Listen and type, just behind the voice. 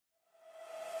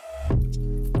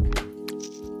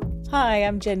Hi,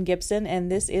 I'm Jenn Gibson, and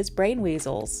this is Brain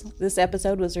Weasels. This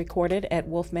episode was recorded at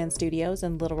Wolfman Studios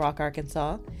in Little Rock,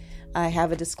 Arkansas. I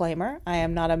have a disclaimer. I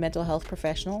am not a mental health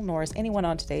professional, nor is anyone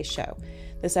on today's show.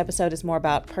 This episode is more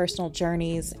about personal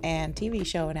journeys and TV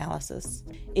show analysis.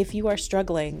 If you are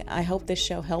struggling, I hope this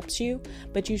show helps you,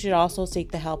 but you should also seek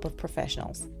the help of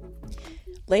professionals.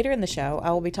 Later in the show,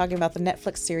 I will be talking about the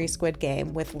Netflix series Squid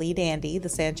Game with Lee Dandy, the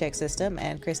Sancheck system,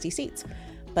 and Christi Seatts.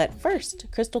 But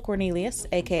first, Krystal Cornelius,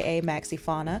 aka Maxie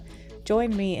Fauna,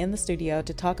 joined me in the studio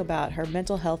to talk about her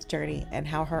mental health journey and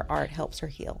how her art helps her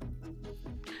heal.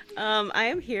 I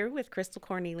am here with Krystal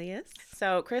Cornelius.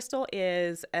 So Krystal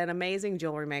is an amazing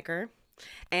jewelry maker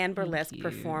and burlesque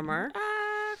performer.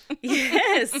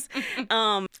 Yes.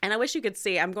 And I wish you could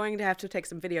see. I'm going to have to take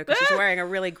some video because she's wearing a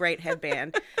really great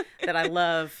headband that I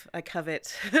love. I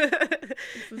covet. This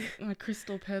is my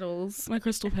crystal petals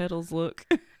look.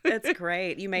 That's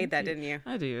great. You made that, didn't you?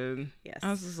 I did. Yes.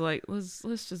 I was just like, let's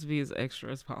just be as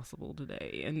extra as possible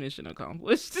today, and mission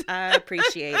accomplished. I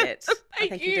appreciate it. I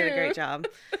think you did a great job.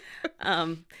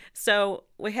 So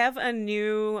we have a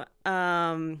new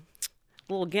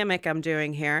little gimmick I'm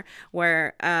doing here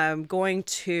where I'm going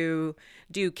to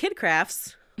do kid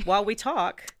crafts while we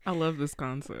talk. I love this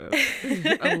concept.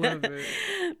 I love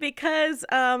it. Because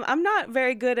I'm not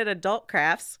very good at adult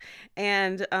crafts,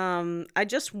 and I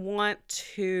just want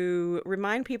to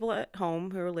remind people at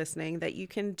home who are listening that you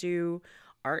can do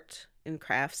art and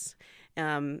crafts.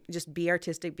 Just be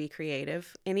artistic, be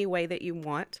creative, any way that you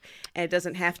want. And it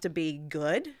doesn't have to be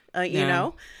good, you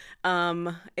know.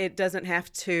 It doesn't have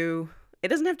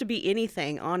to be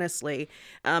anything, honestly.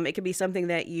 It could be something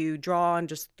that you draw and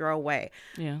just throw away.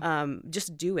 Yeah.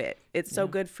 Just do it. It's so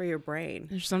good for your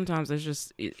brain. Sometimes there's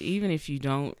just, even if you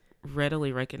don't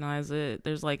readily recognize it,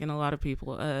 there's like in a lot of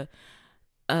people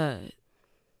a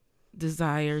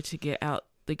desire to get out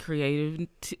the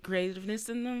creativeness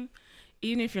in them.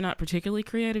 Even if you're not particularly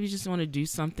creative, you just want to do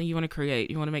something. You want to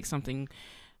create. You want to make something.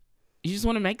 You just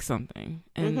want to make something,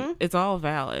 and it's all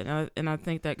valid. And I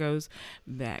think that goes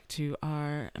back to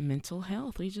our mental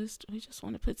health. We just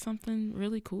want to put something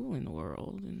really cool in the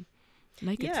world and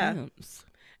make attempts.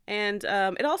 And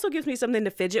it also gives me something to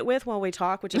fidget with while we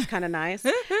talk, which is kind of nice.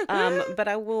 But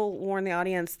I will warn the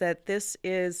audience that this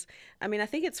is, I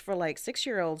think it's for like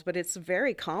 6-year-olds, but it's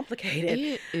very complicated.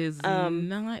 It is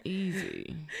not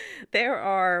easy. There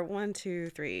are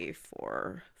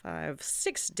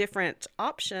 6 different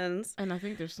options. And I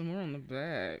think there's some more on the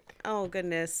back. Oh,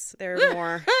 goodness. There are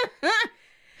more.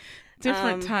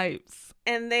 Different types.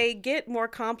 And they get more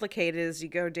complicated as you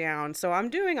go down. So I'm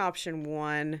doing option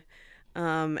 1.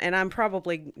 And I'm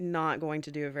probably not going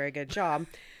to do a very good job.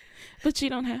 But you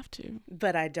don't have to.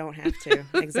 But I don't have to.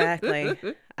 Exactly.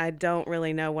 I don't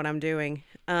really know what I'm doing.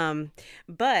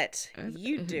 But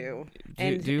you do.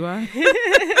 And do I?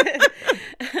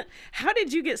 How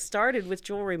did you get started with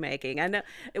jewelry making? I know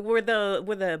were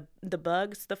the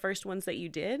bugs the first ones that you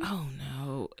did? Oh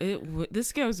no.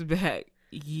 This goes back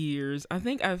years. I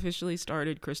think I officially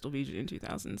started Krystal Beach in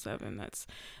 2007.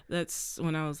 That's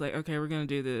when I was like, okay, we're gonna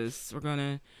do this. We're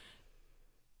gonna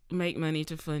make money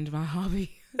to fund my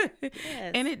hobby.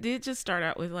 Yes. And it did just start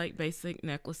out with like basic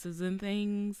necklaces and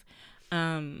things.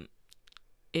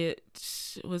 It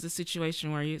was a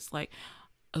situation where it's like,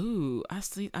 oh, I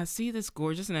see this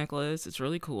gorgeous necklace. It's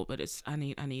really cool, but I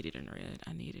need it in red.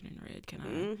 I need it in red.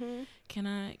 Can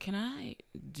I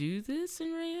do this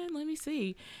in red? Let me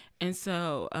see. And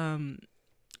so,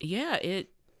 it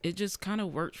just kind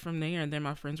of worked from there. And then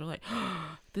my friends were like,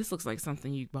 oh, this looks like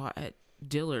something you bought at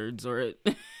Dillard's or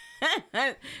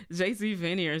at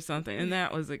JCPenney or something. And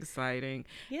that was exciting.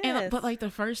 Yes. But like the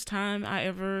first time I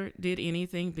ever did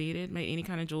anything beaded, made any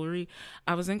kind of jewelry,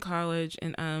 I was in college,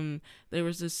 and there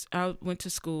was this, I went to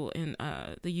school in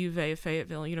the U of A of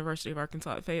Fayetteville, University of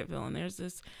Arkansas at Fayetteville, and there's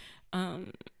this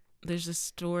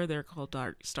store there called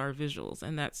Dark Star Visuals,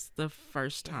 and that's the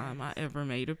first time I ever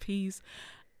made a piece.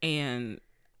 And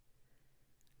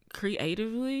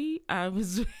creatively, I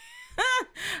was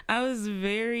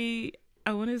very,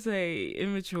 I want to say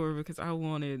immature, because I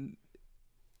wanted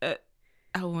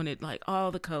like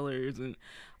all the colors and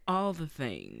all the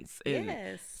things. And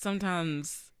yes.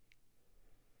 Sometimes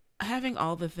having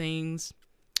all the things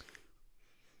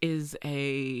is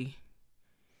a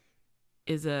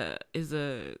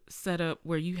setup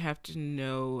where you have to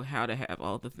know how to have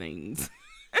all the things.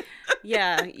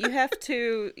 Yeah, you have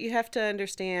to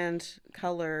understand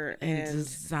color and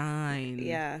design.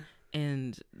 Yeah.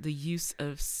 And the use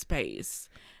of space.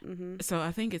 Mm-hmm. So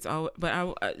I think it's all, but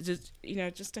I just,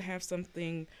 just to have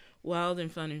something Wild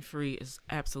and Fun and Free is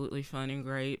absolutely fun and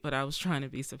great, but I was trying to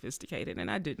be sophisticated and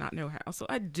I did not know how. So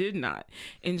I did not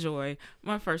enjoy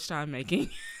my first time making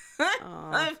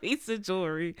a piece of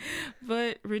jewelry.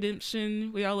 But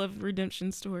redemption, we all love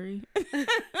redemption story.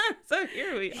 So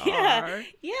here we are.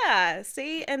 Yeah.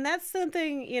 See, and that's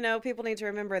something, people need to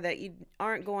remember, that you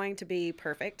aren't going to be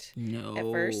perfect at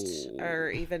first, or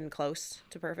even close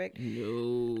to perfect.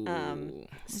 No.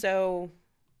 So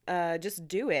just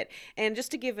do it. And just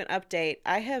to give an update,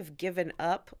 I have given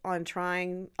up on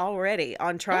trying to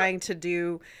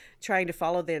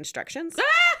follow the instructions.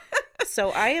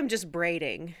 So I am just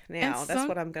braiding now. That's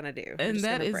what I'm going to do. And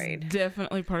that is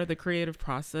definitely part of the creative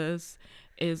process,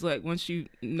 is like once you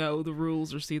know the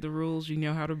rules or see the rules, you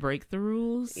know how to break the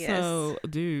rules. Yes. So,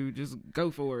 dude, just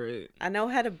go for it. I know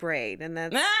how to braid, and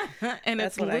that's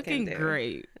it's looking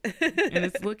great. And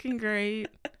it's looking great.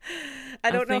 I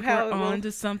don't know how we're on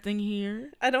to something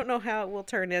here. I don't know how it will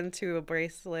turn into a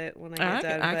bracelet when I get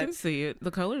done. I can see it.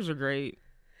 The colors are great.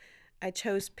 I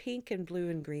chose pink and blue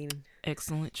and green.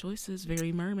 Excellent choices.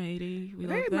 Very mermaidy.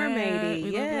 Very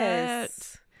mermaidy.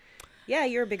 Yes. Yeah,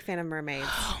 you're a big fan of mermaids.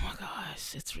 Oh my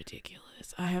gosh, it's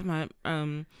ridiculous. I have my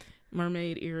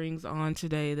mermaid earrings on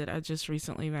today that I just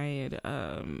recently made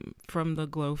from the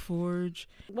Glow Forge.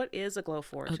 What is a Glow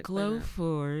Forge? A Glow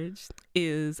Forge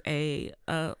is a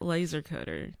laser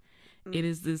cutter. It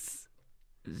is this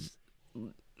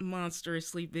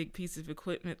monstrously big piece of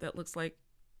equipment that looks like,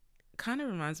 kind of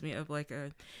reminds me of like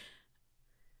you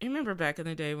remember back in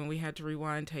the day when we had to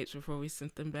rewind tapes before we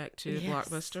sent them back to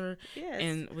Blockbuster? Yes.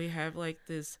 And we have like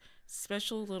this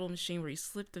special little machine where you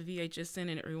slip the VHS in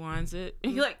and it rewinds it.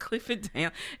 And you like clip it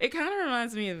down. It kind of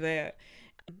reminds me of that.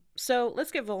 So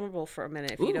let's get vulnerable for a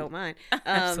minute, if you don't mind.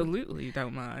 Absolutely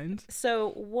don't mind.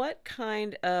 So what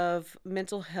kind of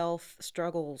mental health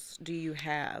struggles do you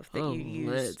have that you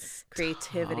use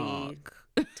creativity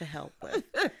to help with?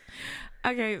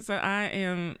 Okay, so I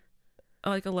am,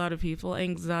 like a lot of people,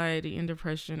 anxiety and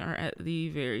depression are at the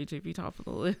very tippy top of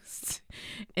the list.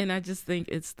 And I just think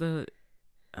it's the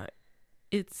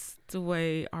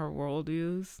way our world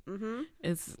is. Mm-hmm.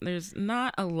 There's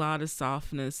not a lot of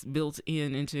softness built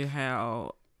into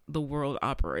how the world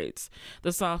operates.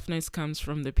 The softness comes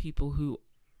from the people who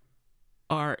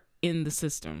are in the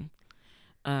system.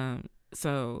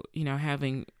 So,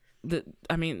 having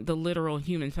the literal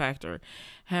human factor,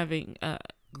 having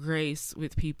grace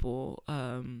with people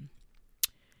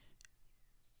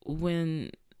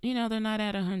when they're not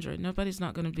at 100. Nobody's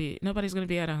going to be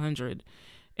at 100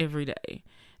 every day.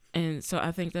 And so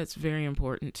I think that's very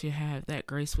important, to have that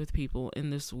grace with people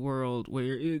in this world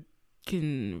where it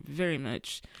can very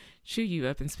much chew you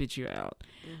up and spit you out.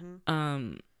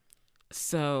 Mm-hmm.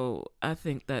 So I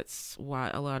think that's why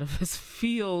a lot of us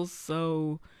feel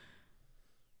so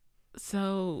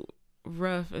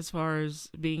rough as far as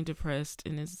being depressed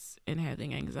and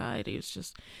having anxiety. It's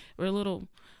just we're a little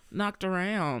knocked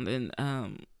around,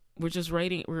 and we're just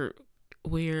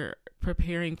we're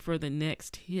preparing for the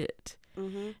next hit.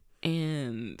 Mm-hmm.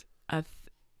 And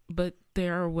but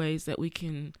there are ways that we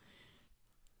can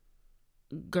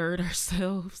gird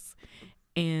ourselves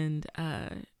and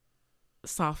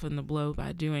soften the blow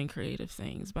by doing creative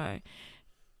things, by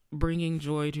bringing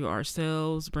joy to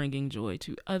ourselves, bringing joy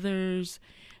to others.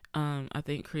 I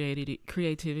think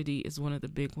creativity is one of the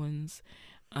big ones.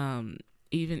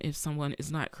 Even if someone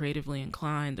is not creatively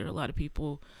inclined, there are a lot of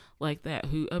people like that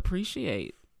who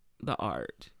appreciate the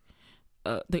art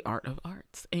of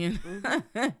arts. And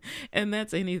and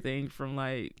that's anything from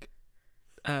like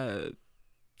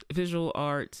visual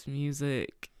arts,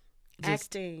 music,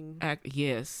 acting,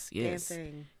 yes,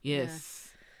 dancing,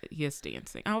 yes,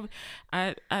 dancing.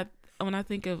 I when I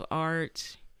think of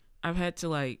art, I've had to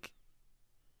like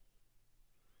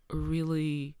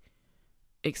really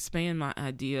expand my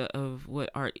idea of what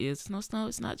art is. No,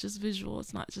 it's not just visual.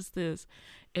 It's not just this.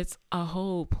 It's a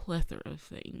whole plethora of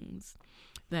things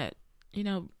that,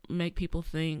 make people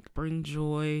think, bring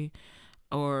joy,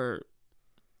 or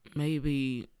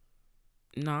maybe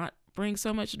not bring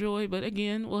so much joy, but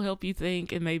again, will help you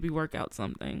think and maybe work out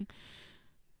something.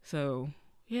 So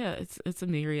yeah, it's a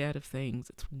myriad of things.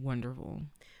 It's wonderful.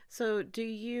 So do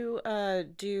you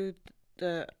do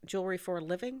the jewelry for a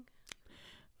living?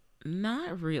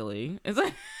 Not really. It's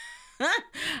like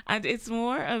it's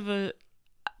more of a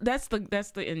that's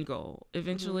the end goal.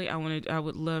 Eventually, I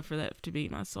would love for that to be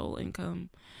my sole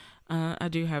income. I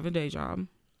do have a day job,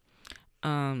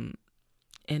 and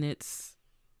it's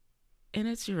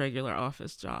your regular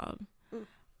office job.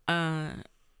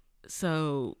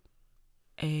 So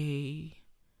a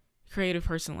creative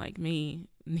person like me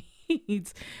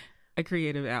needs a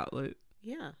creative outlet.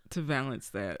 Yeah. To balance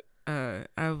that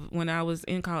when I was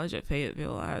in college at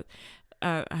Fayetteville,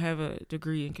 I have a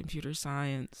degree in computer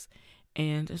science,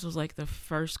 and this was like the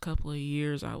first couple of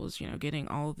years I was, getting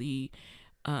all the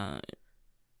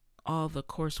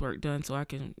coursework done so I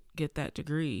can get that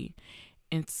degree.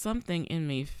 And something in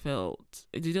me felt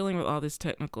dealing with all this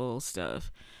technical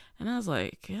stuff, and I was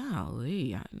like,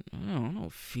 golly, I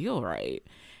don't feel right.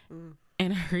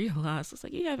 And I realized, it's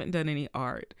like, you haven't done any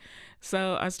art.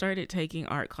 So I started taking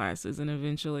art classes and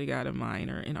eventually got a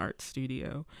minor in art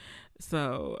studio.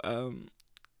 So I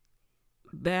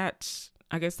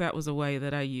guess that was a way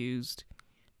that I used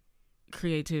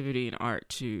creativity and art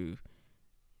to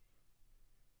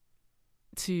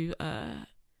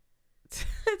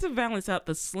balance out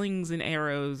the slings and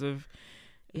arrows of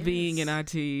being in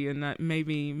IT, and not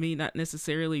maybe me not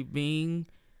necessarily being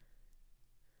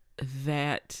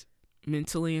that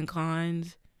mentally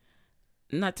inclined.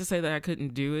 Not to say that I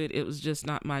couldn't do it. It was just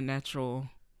not my natural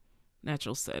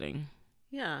setting.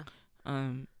 Yeah.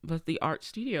 But the art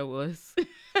studio was.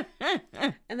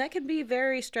 And that can be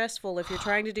very stressful if you're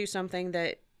trying to do something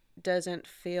that doesn't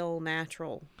feel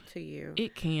natural to you.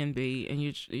 It can be, and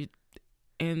you're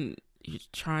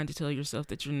trying to tell yourself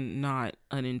that you're not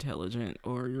unintelligent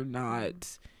or you're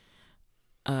not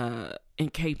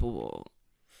incapable.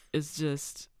 It's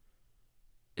just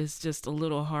a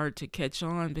little hard to catch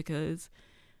on because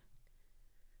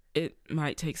it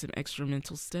might take some extra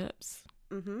mental steps.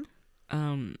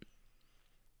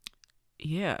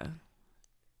 Yeah.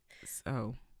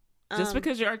 So just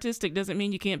because you're artistic doesn't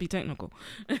mean you can't be technical.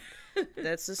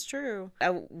 This is true.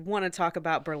 I want to talk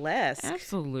about burlesque.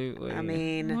 Absolutely. I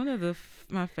mean, one of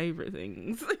my favorite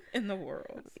things in the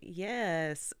world.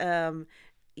 Yes. How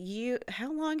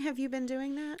long have you been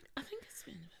doing that? I think it's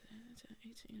been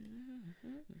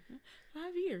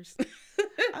 5 years.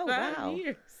 Oh, 5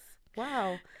 years.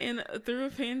 Wow. And through a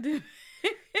pandemic.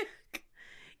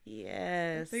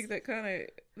 Yes. I think that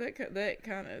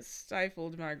kind of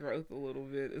stifled my growth a little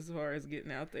bit as far as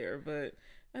getting out there, but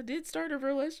I did start a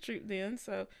burlesque troupe then.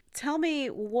 So tell me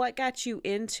what got you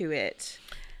into it,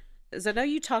 because I know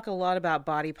you talk a lot about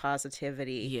body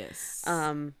positivity. Yes.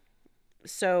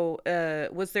 So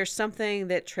was there something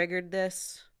that triggered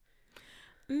this?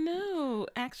 No,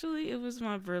 actually, it was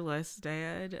my burlesque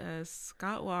dad,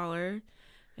 Scott Waller,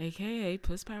 aka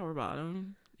Puss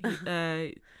Powerbottom.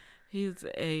 He's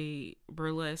a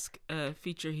burlesque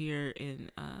feature here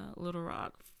in Little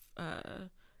Rock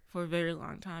for a very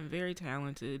long time. Very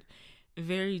talented,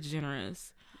 very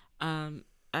generous. I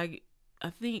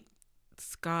think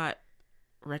Scott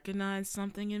recognized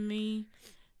something in me,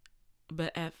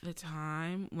 but at the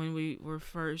time when we were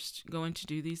first going to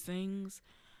do these things,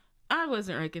 I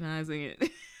wasn't recognizing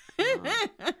it.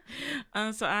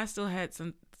 So I still had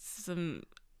some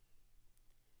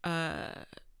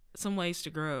ways to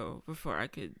grow before I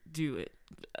could do it.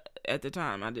 At the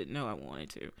time, I didn't know I wanted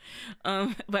to.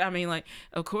 But I mean, like,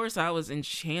 of course I was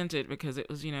enchanted because it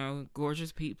was,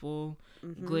 gorgeous people,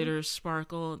 glitter,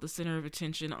 sparkle, the center of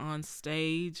attention on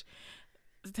stage.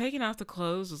 Taking off the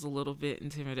clothes was a little bit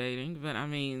intimidating, but I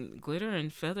mean, glitter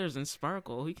and feathers and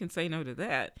sparkle, who can say no to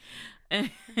that?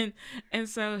 And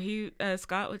so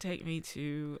Scott would take me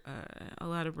to a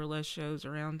lot of burlesque shows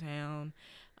around town,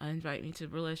 invite me to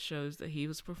burlesque shows that he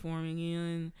was performing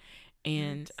in,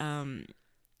 and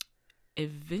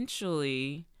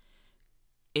eventually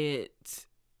it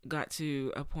got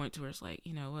to a point where it's like,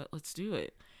 you know what, let's do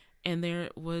it. And there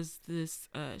was this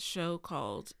show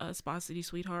called Spa City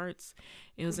Sweethearts.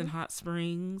 It was in Hot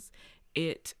Springs.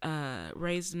 It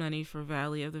raised money for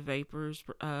Valley of the Vapors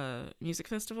music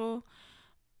festival.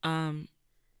 And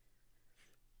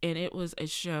it was a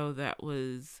show that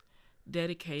was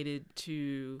dedicated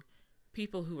to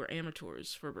people who were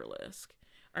amateurs for burlesque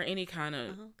or any kind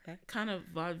of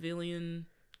vaudevillian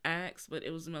acts, but it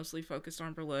was mostly focused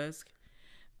on burlesque.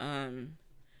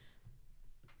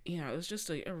 It was just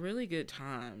a really good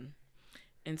time.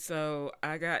 And so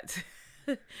I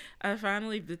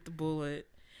finally bit the bullet.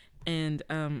 And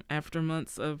after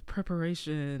months of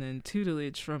preparation and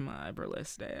tutelage from my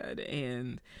burlesque dad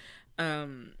and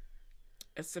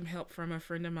some help from a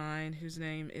friend of mine whose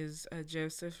name is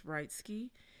Joseph Reitsky.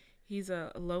 He's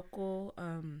a local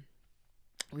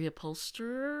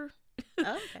reupholsterer.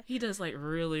 Oh, okay. He does like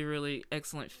really, really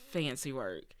excellent fancy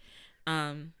work.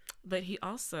 But he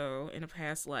also, in a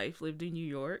past life, lived in New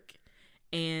York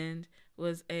and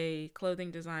was a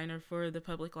clothing designer for the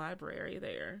public library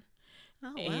there.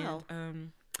 Oh, wow.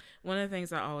 And one of the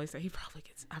things I always say,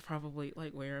 I probably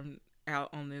like wear him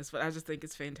out on this, but I just think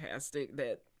it's fantastic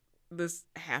that this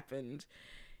happened.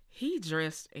 He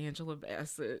dressed Angela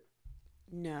Bassett.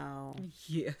 No.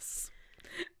 Yes.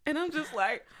 And I'm just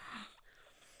like,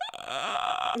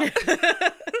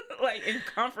 like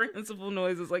incomprehensible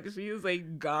noises. Like, she is a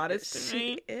goddess to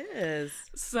me. She is.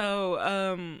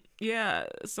 So, yeah,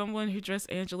 someone who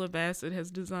dressed Angela Bassett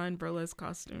has designed burlesque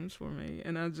costumes for me,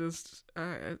 and I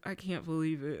can't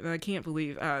believe it. And I can't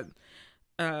believe I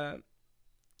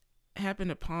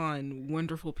happened upon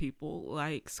wonderful people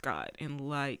like Scott and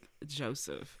like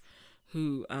Joseph,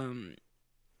 who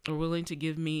are willing to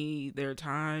give me their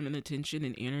time and attention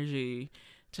and energy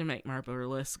to make my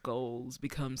burlesque goals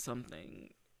become something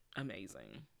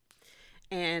amazing.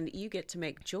 And you get to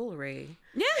make jewelry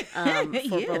for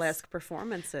yes. burlesque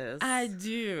performances. I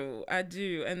do.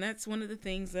 And that's one of the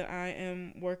things that I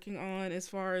am working on as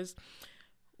far as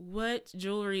what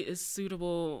jewelry is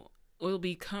suitable, will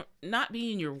not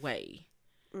be in your way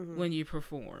when you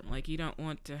perform. Like, you don't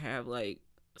want to have like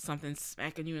something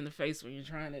smacking you in the face when you're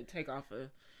trying to take off a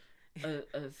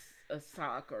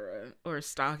sock or a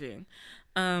stocking.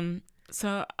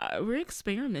 So we're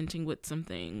experimenting with some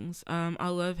things. I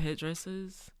love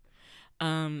headdresses.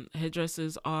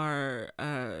 Headdresses are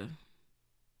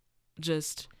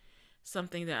just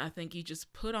something that I think you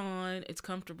just put on. It's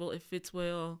comfortable. It fits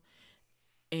well.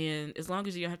 And as long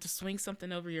as you don't have to swing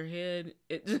something over your head,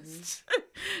 it just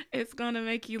it's going to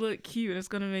make you look cute. It's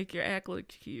going to make your act look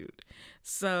cute.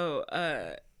 So,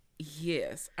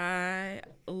 yes, I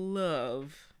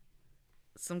love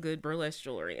some good burlesque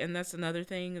jewelry. And that's another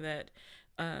thing that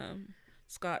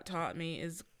Scott taught me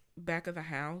is back of the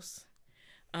house.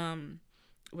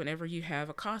 Whenever you have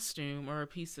a costume or a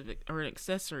piece of it or an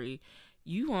accessory,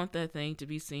 you want that thing to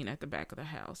be seen at the back of the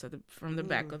house, from the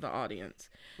back of the audience.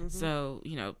 So,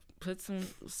 put some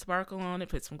sparkle on it,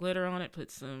 put some glitter on it, put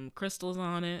some crystals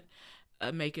on it,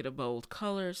 make it a bold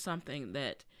color, something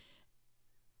that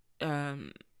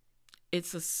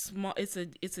it's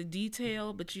a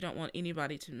detail, but you don't want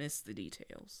anybody to miss the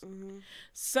details.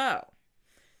 So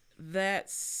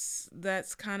that's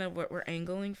kind of what we're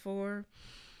angling for.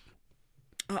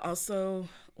 I also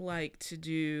like to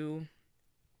do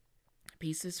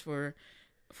pieces for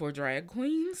drag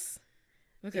queens,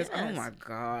 because oh my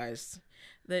gosh,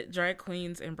 that drag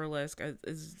queens and burlesque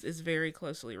is very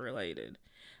closely related.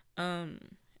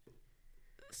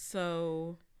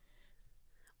 So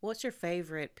what's your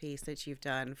favorite piece that you've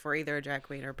done for either a drag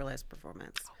queen or burlesque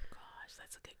performance? Oh gosh,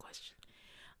 that's a good question.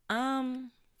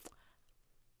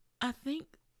 I think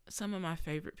some of my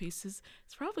favorite pieces,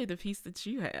 it's probably the piece that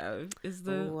you have, is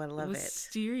the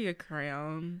Wisteria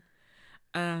crown.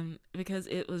 Because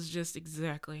it was just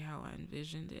exactly how I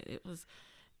envisioned it.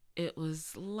 It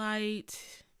was light.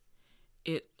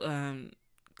 It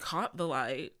caught the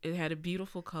light. It had a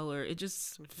beautiful color. It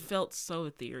just felt so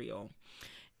ethereal.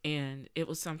 And it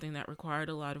was something that required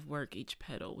a lot of work. Each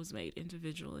petal was made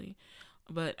individually.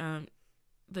 But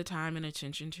the time and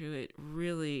attention to it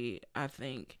really, I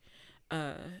think,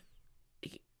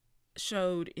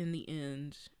 showed in the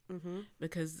end.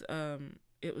 Because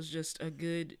it was just a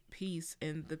good piece,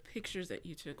 and the pictures that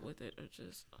you took with it are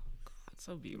just, oh God,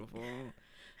 so beautiful.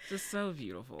 Just so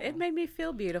beautiful. It made me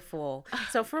feel beautiful.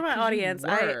 So for my audience,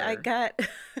 I got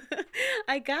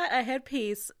I got a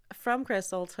headpiece from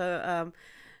Krystal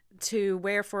to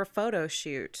wear for a photo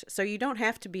shoot. So you don't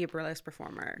have to be a burlesque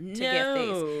performer to get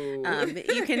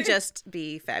these. You can just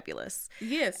be fabulous.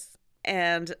 Yes.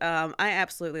 And I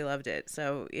absolutely loved it.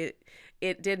 So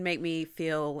it did make me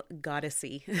feel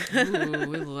goddessy. Ooh,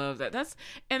 we love that. That's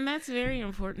very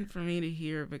important for me to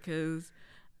hear, because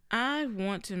I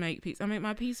want to make pieces. I mean,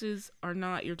 my pieces are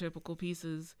not your typical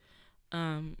pieces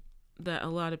that a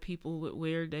lot of people would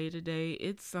wear day to day.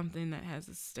 It's something that has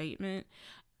a statement.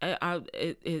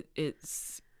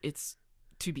 It's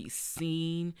to be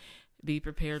seen. Be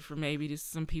prepared for maybe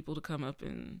just some people to come up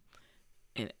and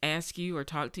ask you or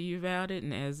talk to you about it.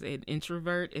 And as an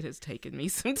introvert, it has taken me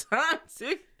some time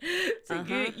to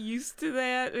get used to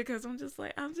that, because I'm just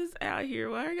out here.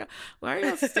 Why are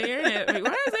y'all staring at me?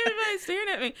 Why is everybody staring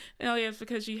at me? Oh yeah, it's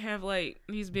because you have like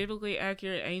these biblically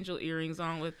accurate angel earrings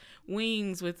on with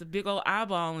wings with a big old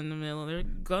eyeball in the middle. You're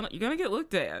gonna get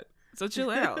looked at. So chill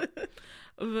out.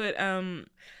 But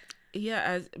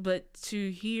but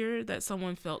to hear that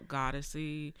someone felt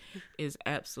goddessy is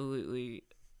absolutely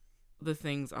the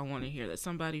things I want to hear, that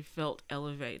somebody felt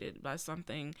elevated by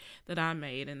something that I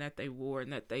made and that they wore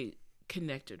and that they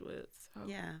connected with. So,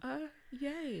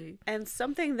 yay. And that's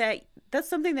something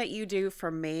that you do for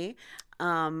me.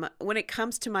 When it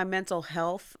comes to my mental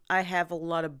health, I have a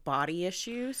lot of body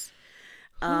issues.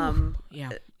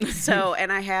 So,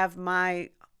 and I have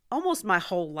almost my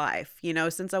whole life,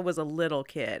 since I was a little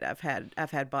kid, I've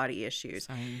had body issues.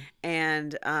 Same.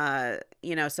 And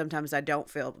sometimes I don't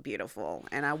feel beautiful,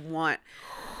 and I want,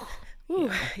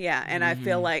 yeah. And I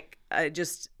feel like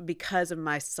just because of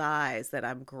my size that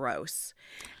I'm gross.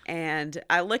 And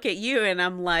I look at you and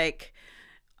I'm like,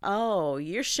 oh,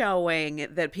 you're showing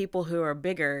that people who are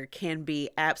bigger can be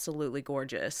absolutely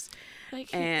gorgeous. They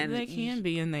can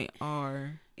be, and they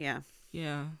are. Yeah.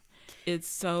 Yeah. It's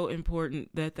so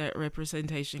important that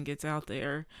representation gets out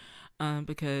there,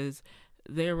 because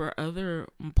there were other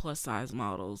plus size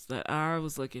models that I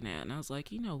was looking at, and I was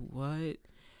like, you know what?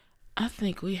 I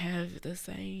think we have the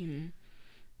same,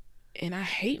 and I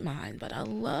hate mine, but I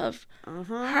love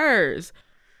hers.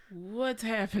 What's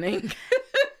happening?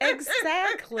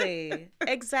 Exactly.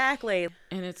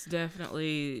 And it's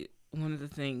definitely one of the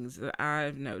things that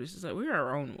I've noticed is that we're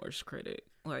our own worst critic.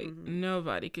 Like,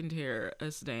 nobody can tear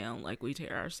us down like we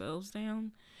tear ourselves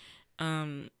down.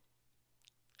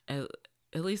 At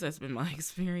least that's been my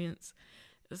experience.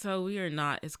 So we are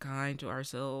not as kind to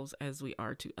ourselves as we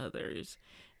are to others.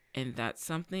 And that's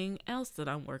something else that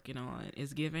I'm working on,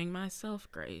 is giving myself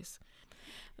grace.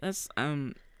 That's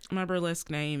my burlesque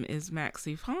name is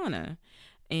Maxie Fauna.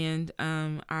 And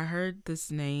I heard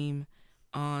this name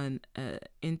on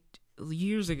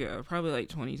years ago, probably like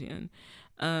 2010.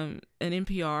 An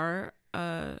NPR.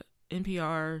 I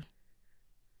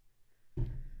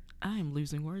am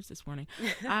losing words this morning.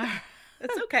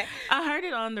 It's okay. I heard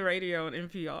it on the radio on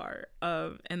NPR,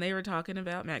 and they were talking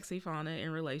about Maxie Fauna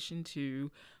in relation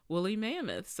to woolly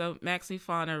mammoth. So Maxie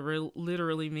Fauna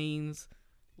literally means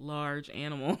large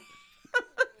animal.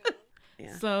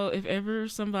 Yeah. So if ever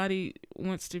somebody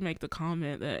wants to make the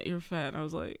comment that you're fat, I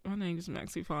was like, my name is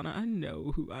Maxie Fauna. I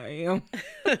know who I am.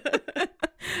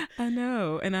 I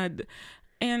know.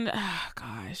 And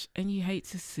gosh, and you hate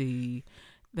to see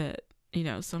that,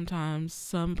 sometimes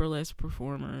some burlesque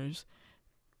performers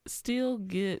still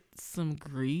get some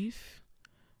grief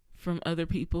from other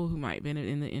people who might have been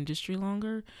in the industry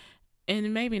longer,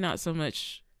 and maybe not so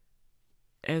much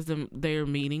as they're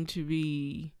meaning to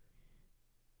be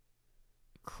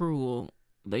cruel.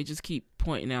 They just keep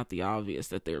pointing out the obvious,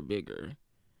 that they're bigger.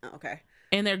 Okay.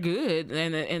 And they're good,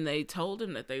 and they told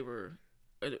him that they were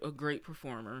a great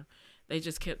performer. They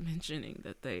just kept mentioning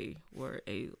that they were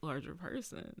a larger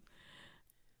person.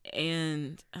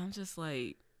 And I'm just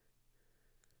like,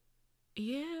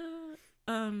 yeah,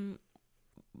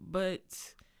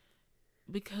 but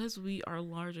because we are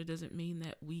larger doesn't mean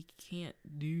that we can't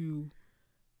do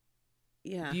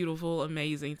beautiful,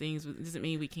 amazing things. Doesn't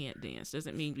mean we can't dance.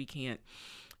 Doesn't mean we can't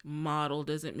model.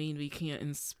 Doesn't mean we can't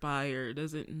inspire.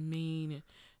 Doesn't mean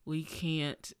we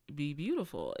can't be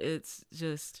beautiful. It's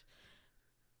just,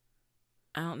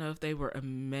 I don't know if they were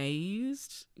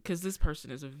amazed, because this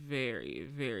person is a very,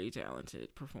 very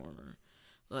talented performer.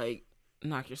 Like,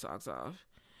 knock your socks off.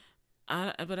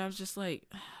 But I was just like,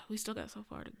 we still got so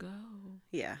far to go.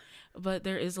 Yeah. But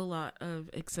there is a lot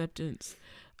of acceptance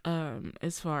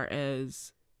as far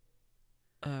as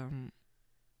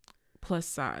plus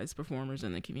size performers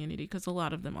in the community, because a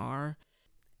lot of them are.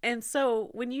 And so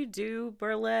when you do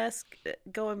burlesque,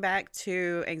 going back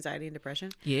to anxiety and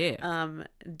depression,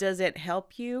 does it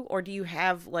help you, or do you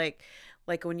have like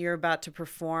when you're about to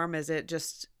perform, is it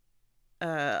just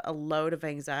a load of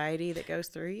anxiety that goes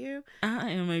through you?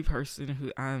 I am a person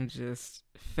who I'm just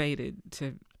fated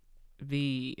to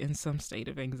be in some state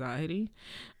of anxiety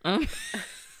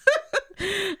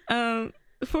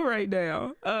for right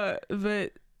now.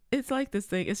 But it's like this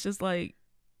thing. It's just like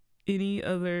any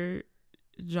other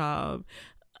job.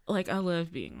 Like, I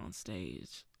love being on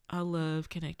stage. I love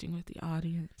connecting with the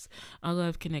audience. I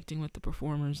love connecting with the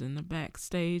performers in the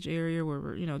backstage area where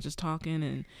we're, just talking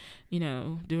and,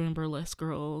 doing burlesque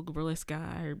girl, burlesque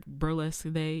guy, or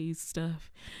burlesque days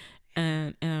stuff.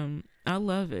 And I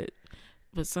love it.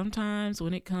 But sometimes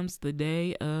when it comes the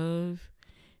day of,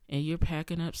 and you're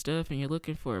packing up stuff and you're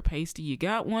looking for a pasty, you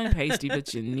got one pasty,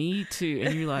 but you need two.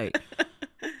 And you're like,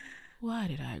 why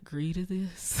did I agree to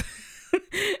this?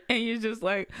 And you're just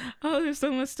like, oh, there's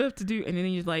so much stuff to do. And then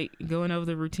you're like going over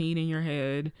the routine in your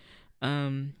head.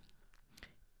 And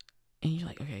you're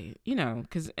like, okay,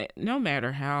 because no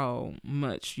matter how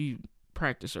much you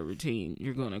practice a routine,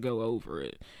 you're going to go over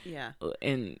it. Yeah.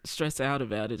 And stress out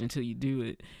about it until you do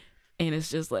it. And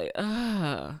it's just like,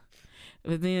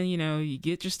 But then, you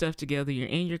get your stuff together, you're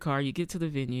in your car, you get to the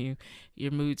venue,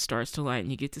 your mood starts to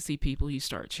lighten, you get to see people, you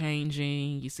start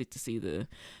changing, you get to see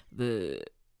the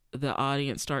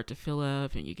audience start to fill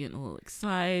up, and you're getting a little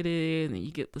excited, and then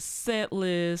you get the set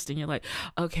list, and you're like,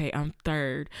 okay, I'm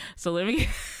third, so let me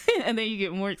and then you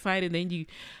get more excited, then you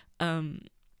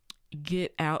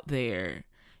get out there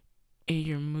and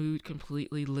your mood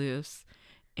completely lifts,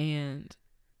 and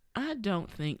I don't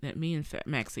think that me and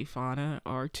Maxie Fauna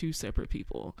are two separate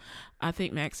people. I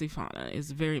think Maxie Fauna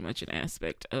is very much an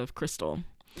aspect of Krystal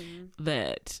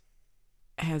that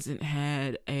hasn't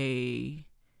had a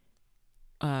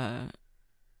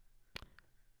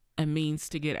means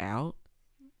to get out,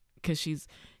 because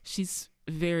she's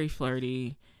very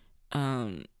flirty.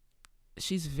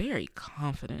 She's very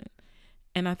confident,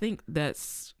 and I think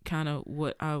that's kind of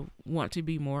what I want to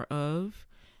be more of,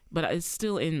 but it's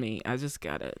still in me. I just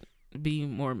gotta be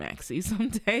more Maxie some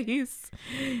days.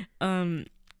 But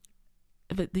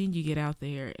then you get out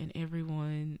there and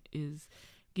everyone is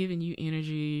giving you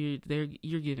energy.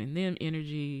 You're giving them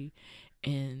energy,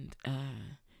 and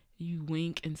you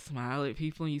wink and smile at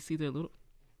people and you see their little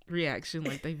reaction,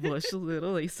 like they blush a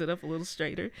little, they sit up a little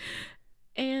straighter,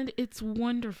 and it's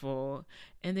wonderful.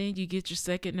 And then you get your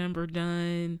second number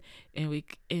done, and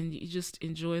you just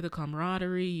enjoy the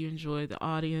camaraderie, you enjoy the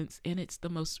audience, and it's the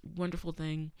most wonderful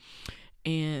thing.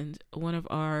 And one of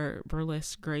our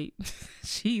burlesque great,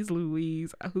 she's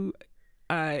Louise, who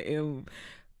I am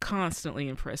constantly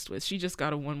impressed with. She just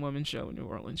got a one-woman show in New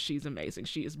Orleans. She's amazing.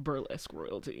 She is burlesque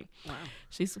royalty. Wow.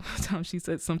 One time she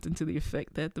said something to the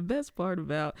effect that the best part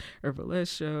about her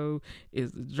burlesque show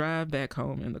is the drive back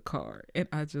home in the car. And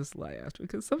I just laughed,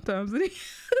 because sometimes it is,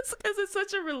 because it's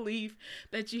such a relief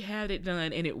that you had it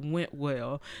done and it went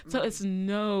well. So it's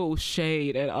no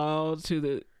shade at all to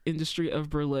the industry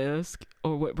of burlesque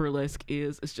or what burlesque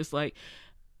is. It's just like,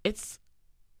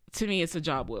 to me, it's a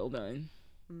job well done.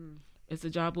 It's a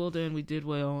job well done. We did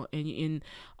well. And in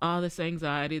all this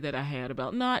anxiety that I had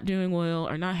about not doing well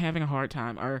or not having a hard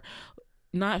time or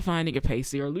not finding a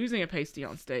pasty or losing a pasty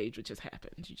on stage, which has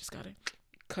happened, you just got to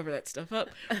cover that stuff up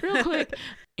real quick.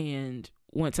 And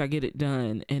once I get it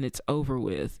done and it's over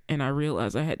with and I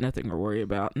realize I had nothing to worry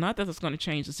about, not that it's going to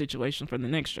change the situation for the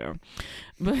next show,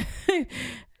 but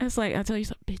it's like, I tell you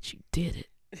something, bitch, you did it.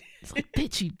 It's like,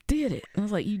 bitch, you did it. I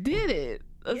was like, you did it.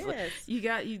 Yes.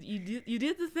 Like, you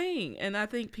did the thing. And I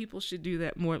think people should do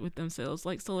that more with themselves,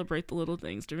 like celebrate the little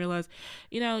things, to realize,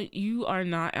 you are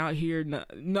not out here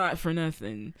not for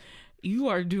nothing. You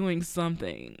are doing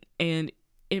something, and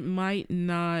it might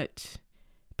not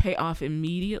pay off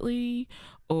immediately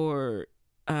or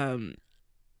in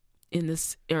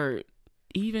this, or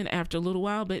even after a little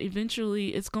while, but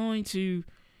eventually it's going to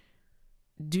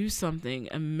do something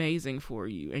amazing for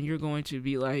you, and you're going to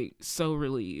be like so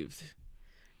relieved.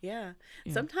 Yeah.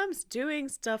 Sometimes doing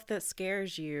stuff that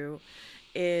scares you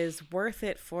is worth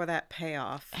it for that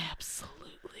payoff.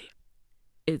 Absolutely.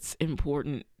 It's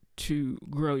important to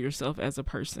grow yourself as a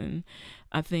person.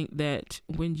 I think that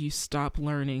when you stop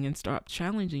learning and stop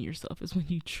challenging yourself is when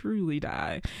you truly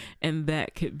die, and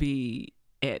that could be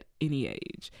at any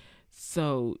age.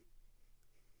 So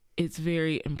it's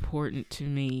very important to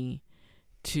me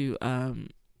to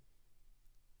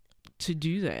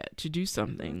do that, to do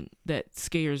something that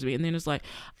scares me. And then it's like,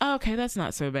 oh, okay, that's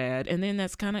not so bad. And then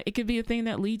that's it could be a thing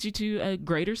that leads you to a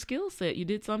greater skill set. You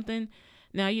did something.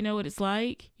 Now you know what it's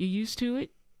like. You're used to it.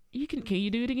 Can you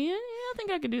do it again? Yeah, I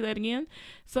think I could do that again.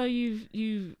 So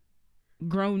you've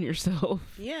grown yourself.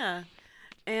 Yeah.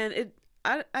 And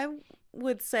I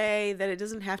would say that it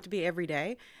doesn't have to be every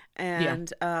day.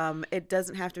 And it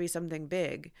doesn't have to be something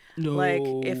big. No. Like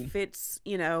if it's,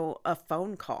 a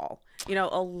phone call,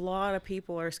 a lot of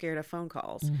people are scared of phone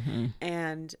calls. Mm-hmm.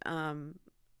 And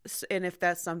if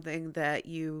that's something that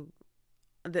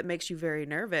makes you very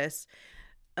nervess,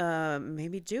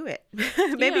 maybe do it.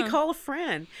 Maybe call a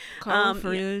friend. Call a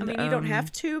friend. I mean, you don't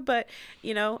have to, but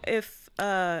if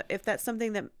that's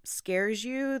something that scares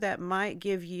you, that might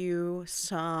give you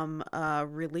some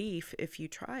relief if you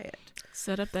try it.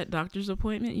 Set up that doctor's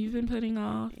appointment you've been putting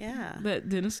off. Yeah. That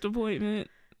dentist appointment.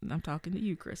 I'm talking to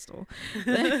you, Krystal.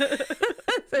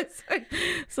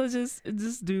 So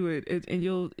just do it, and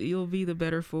you'll be the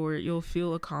better for it. You'll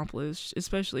feel accomplished,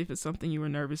 especially if it's something you were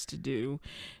nervous to do.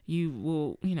 You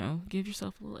will, give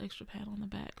yourself a little extra pat on the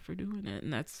back for doing it,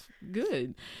 and that's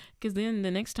good. Because then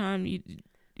the next time you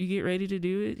get ready to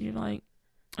do it, you're like,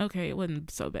 okay, it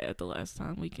wasn't so bad the last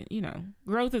time. We can,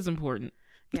 growth is important.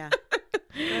 Yeah,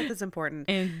 growth is important,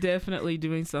 and definitely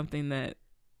doing something that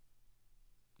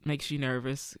makes you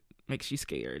nervous, makes you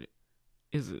scared,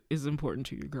 is important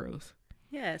to your growth.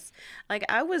 Yes. Like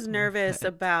I was nervous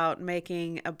about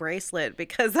making a bracelet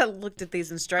because I looked at these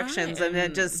instructions and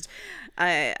it just,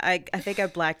 I think I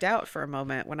blacked out for a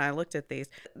moment when I looked at these.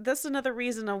 That's another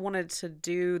reason I wanted to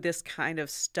do this kind of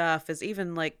stuff is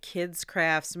even like kids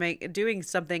crafts, doing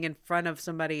something in front of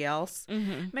somebody else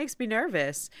makes me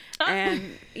nervous. And,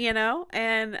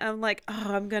 and I'm like,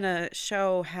 oh, I'm going to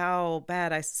show how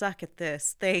bad I suck at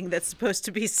this thing that's supposed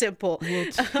to be simple. Well,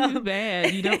 too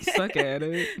bad you don't suck at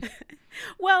it.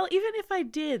 Well, even if I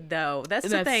did, though, that's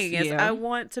the thing is I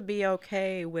want to be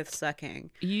okay with sucking.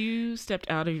 You stepped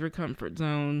out of your comfort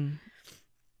zone,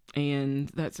 and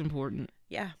that's important.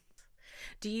 Yeah.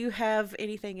 Do you have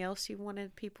anything else you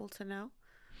wanted people to know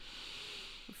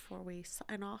before we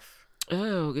sign off?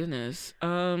 Oh, goodness.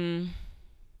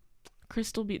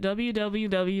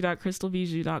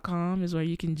 www.krystalbijou.com is where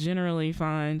you can generally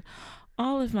find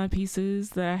all of my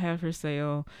pieces that I have for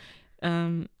sale.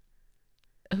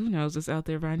 Who knows what's out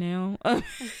there by now? I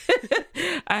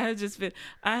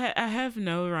have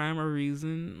no rhyme or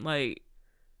reason. Like,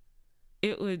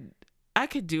 I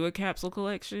could do a capsule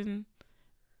collection.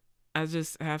 I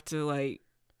just have to, like,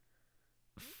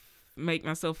 make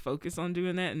myself focus on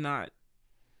doing that and not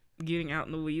getting out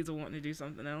in the weeds or wanting to do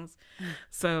something else.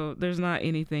 So there's not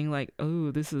anything like,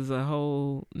 oh, this is a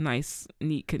whole nice,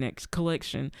 neat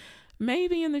collection.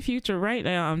 Maybe in the future. Right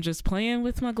now, I'm just playing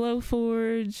with my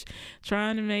Glowforge,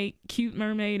 trying to make cute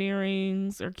mermaid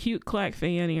earrings or cute clack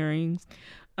fan earrings.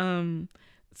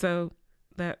 So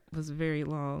that was a very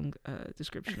long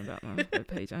description about my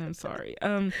webpage. I am sorry.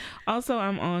 Also,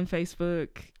 I'm on Facebook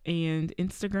and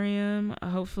Instagram.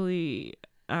 Hopefully,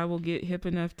 I will get hip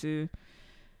enough to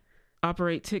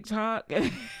operate TikTok.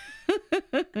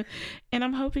 And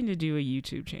I'm hoping to do a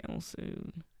YouTube channel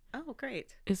soon. Oh,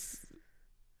 great.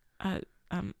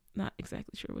 I'm not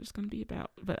exactly sure what it's going to be about,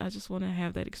 but I just want to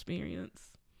have that experience.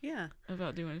 Yeah.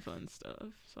 About doing fun stuff.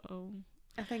 So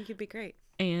I think you'd be great.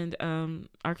 And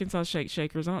Arkansas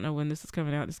Shakers, I don't know when this is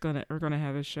coming out. We're gonna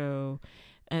have a show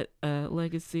at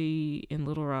Legacy in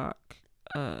Little Rock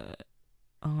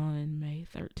on May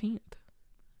 13th.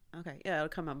 Okay. Yeah, it'll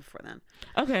come out before then.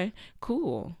 Okay,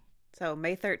 cool. So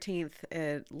May 13th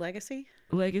at Legacy?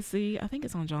 Legacy, I think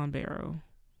it's on John Barrow.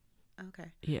 Okay.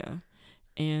 Yeah.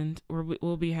 And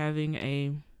we'll be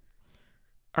having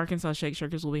Arkansas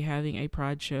Shakers will be having a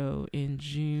Pride show in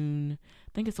June.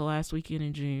 I think it's the last weekend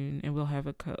in June, and we'll have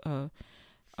we'll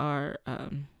have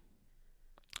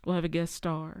a guest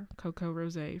star, Coco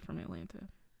Rose from Atlanta.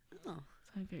 Oh, so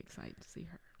I'm very excited to see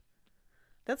her.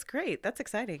 That's great. That's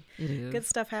exciting. It is. Good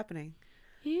stuff happening.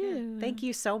 Yeah. Thank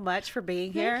you so much for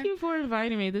being here. Thank you for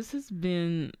inviting me. This has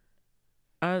been.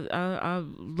 I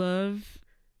love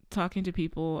talking to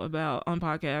people on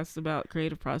podcasts about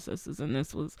creative processes, and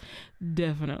this was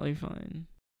definitely fun.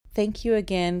 Thank you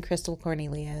again, Krystal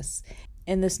Cornelius.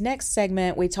 In this next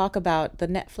segment, we talk about the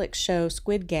Netflix show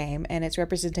Squid Game and its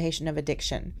representation of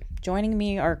addiction. Joining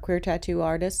me are queer tattoo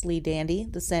artist Lee Dandy,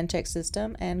 the Sancheck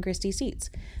System, and Christi Seatts,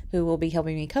 who will be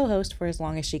helping me co-host for as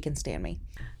long as she can stand me.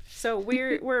 So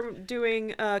we're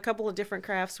doing a couple of different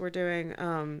crafts. We're doing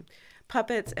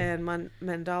puppets and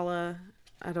mandala.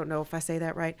 I don't know if I say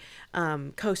that right.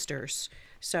 Coasters.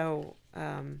 So,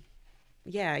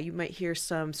 yeah, you might hear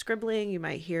some scribbling. You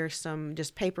might hear some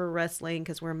just paper rustling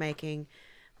because we're making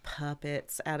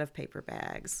puppets out of paper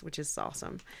bags, which is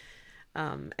awesome.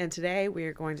 And today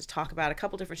we're going to talk about a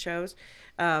couple different shows.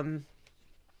 I'll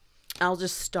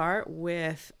just start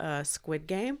with Squid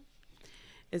Game.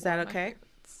 Is that okay?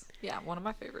 Yeah, one of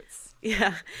my favorites.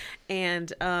 Yeah.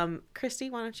 And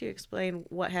Christi, why don't you explain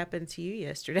what happened to you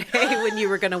yesterday when you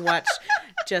were going to watch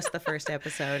just the first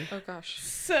episode? Oh, gosh.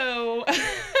 So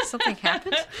something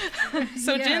happened?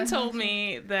 So yeah. Jenn told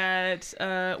me that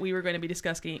we were going to be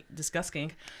discussing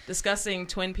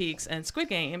Twin Peaks and Squid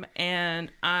Game,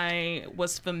 and I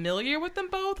was familiar with them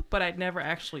both, but I'd never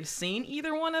actually seen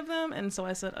either one of them. And so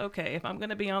I said, okay, if I'm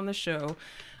going to be on the show,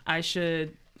 I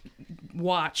should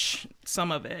watch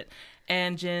some of it.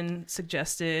 And Jenn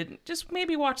suggested just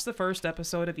maybe watch the first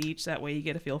episode of each, that way you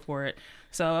get a feel for it.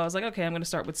 So I was like, okay, I'm going to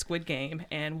start with Squid Game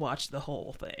and watch the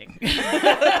whole thing.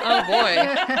 Oh boy.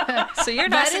 So you're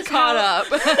nice and caught up.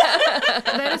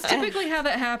 That is typically how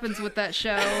that happens with that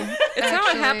show. It's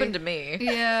how it happened to me.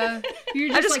 Yeah. You're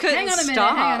just like, couldn't hang on a minute,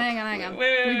 stop. hang on.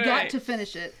 We've got to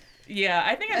finish it. Yeah,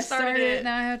 I think I started it.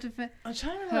 Now I have to I'm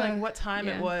trying to remember what time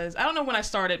it was. I don't know when I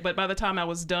started, but by the time I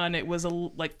was done, it was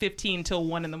like 15 till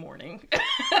 1 in the morning.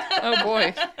 Oh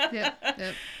boy.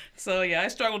 Yep. So yeah, I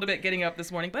struggled a bit getting up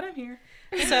this morning, but I'm here.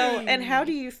 So, and how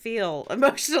do you feel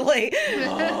emotionally?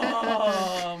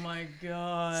 Oh my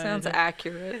god. Sounds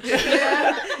accurate.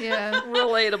 Yeah.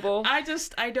 Relatable.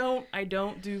 I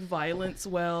don't do violence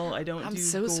well. I don't I'm do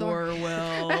so gore sorry.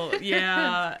 well.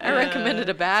 Yeah. I recommended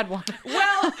a bad one.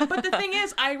 Well, but the thing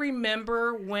is, I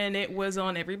remember when it was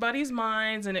on everybody's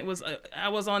minds, and it was I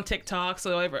was on TikTok,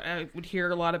 so I would hear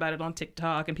a lot about it on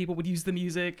TikTok, and people would use the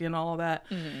music and all of that.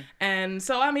 And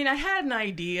so, I mean, I had an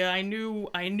idea. I knew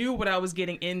what I was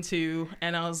getting into,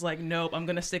 and I was like, nope, I'm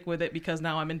gonna stick with it because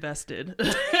now I'm invested.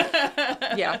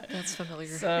 Yeah, that's familiar.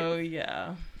 So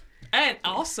yeah. And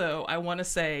also, I want to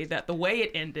say that the way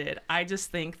it ended, I just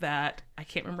think that I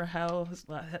can't remember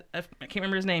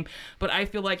his name, but I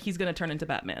feel like he's gonna turn into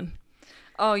Batman.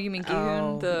 Oh, you mean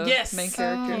Gi-hun, the main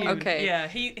character? Oh. Okay. Yeah,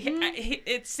 he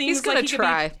it seems He's gonna like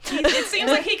try. It seems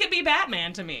like he could be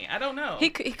Batman to me. I don't know. He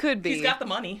could be. He's got the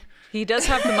money. He does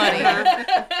have the money.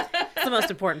 That's the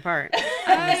most important part,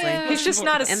 honestly. He's just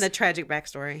not And the tragic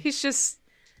backstory. He's just...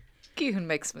 Gi-hun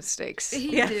makes mistakes.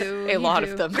 He do. A lot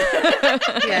of them.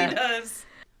 Yeah. He does.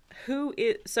 Who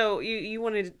is... So, you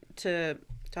wanted to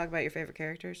talk about your favorite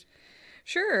characters?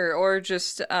 Sure, or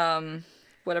just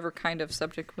whatever kind of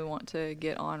subject we want to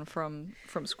get on from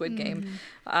Squid Game.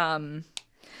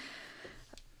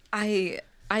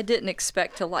 I didn't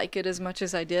expect to like it as much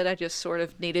as I did. I just sort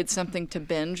of needed something to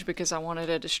binge because I wanted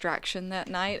a distraction that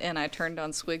night, and I turned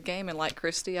on Squid Game, and like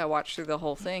Christy, I watched through the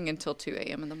whole thing until 2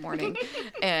 a.m. in the morning.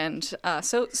 And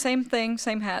so same thing,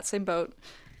 same hat, same boat.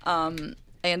 I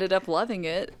ended up loving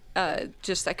it. I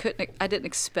didn't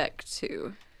expect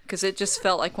to. Because it just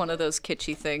felt like one of those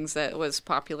kitschy things that was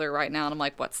popular right now. And I'm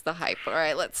like, what's the hype? All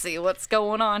right, let's see what's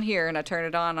going on here. And I turn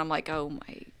it on, and I'm like, oh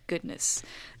my goodness.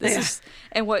 This is...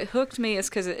 And what hooked me is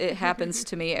because it happens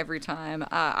to me every time.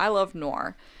 I love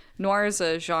noir. Noir is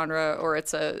a genre, or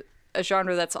it's a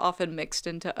genre that's often mixed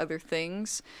into other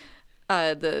things.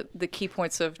 The key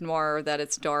points of noir are that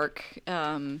it's dark.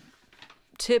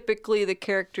 Typically, the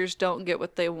characters don't get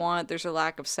what they want. There's a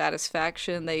lack of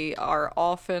satisfaction. They are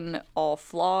often all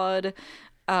flawed.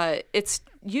 It's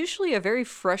usually a very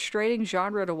frustrating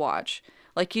genre to watch.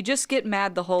 Like, you just get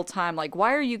mad the whole time. Like,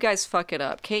 why are you guys fucking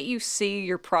up? Can't you see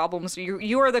your problems?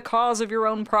 You are the cause of your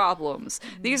own problems.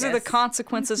 These are the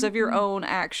consequences of your own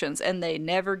actions, and they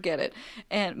never get it.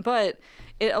 But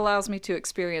it allows me to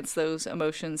experience those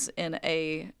emotions in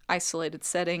a isolated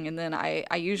setting, and then I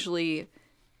usually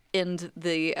end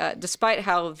the despite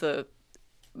how the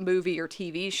movie or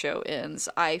TV show ends,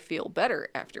 I feel better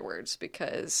afterwards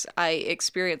because I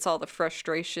experience all the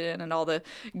frustration and all the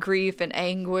grief and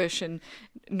anguish and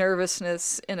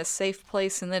nervousness in a safe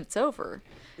place, and then it's over.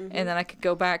 And then I could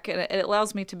go back, and it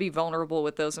allows me to be vulnerable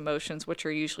with those emotions, which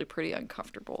are usually pretty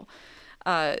uncomfortable.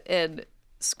 And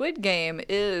Squid Game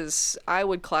is, I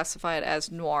would classify it as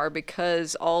noir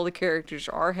because all the characters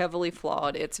are heavily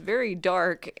flawed. It's very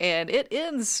dark, and it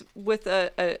ends with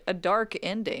a dark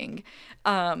ending.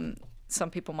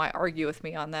 Some people might argue with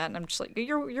me on that, and I'm just like,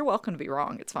 you're welcome to be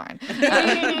wrong. It's fine.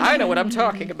 I know what I'm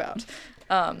talking about.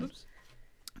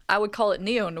 I would call it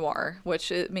neo-noir,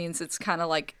 which it means it's kind of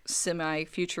like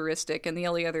semi-futuristic. And the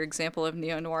only other example of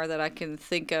neo-noir that I can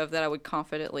think of that I would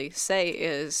confidently say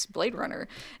is Blade Runner.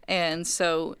 And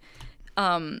so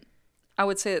I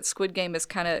would say that Squid Game is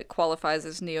kind of qualifies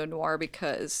as neo-noir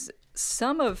because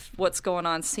some of what's going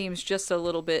on seems just a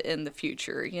little bit in the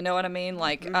future. You know what I mean?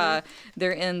 Like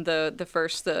they're in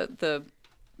the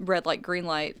red light, green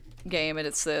light game, and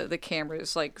it's the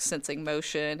camera's like sensing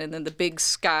motion, and then the big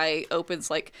sky opens.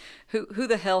 Like who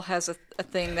the hell has a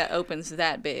thing that opens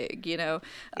that big, you know?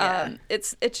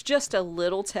 It's just a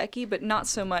little techie, but not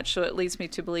so much so it leads me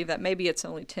to believe that maybe it's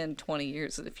only 10-20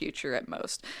 years in the future at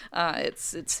most.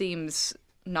 It seems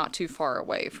not too far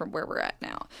away from where we're at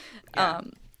now.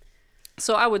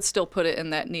 So I would still put it in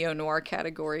that neo-noir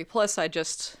category. Plus I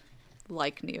just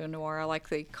like neo-noir. I like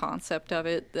the concept of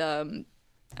it.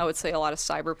 I would say a lot of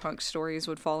cyberpunk stories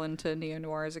would fall into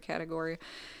neo-noir as a category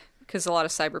because a lot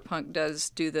of cyberpunk does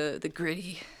do the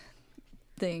gritty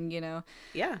thing, you know?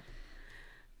 Yeah.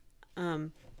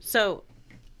 So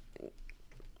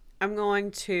I'm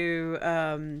going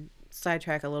to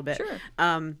sidetrack a little bit.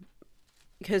 Sure.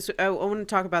 Because I want to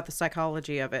talk about the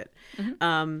psychology of it.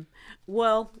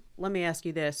 Well, let me ask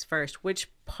you this first. Which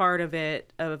part of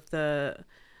it, of the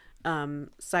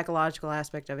psychological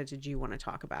aspect of it, did you want to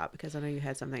talk about? Because I know you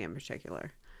had something in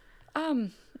particular.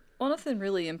 Well, nothing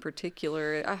really in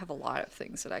particular. I have a lot of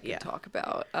things that I can talk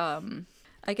about.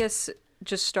 I guess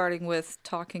just starting with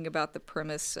talking about the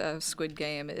premise of Squid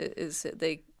Game is that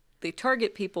they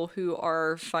target people who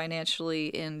are financially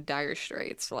in dire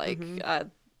straits. Like,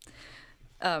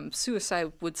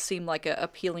 suicide would seem like a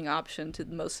appealing option to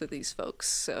most of these folks.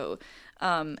 So,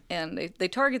 and they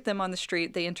target them on the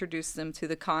street. They introduce them to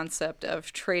the concept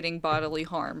of trading bodily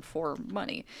harm for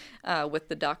money with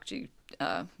the Dokji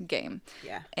game.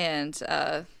 Yeah. And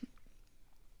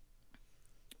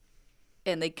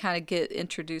they kind of get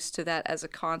introduced to that as a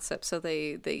concept. So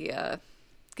they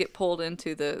get pulled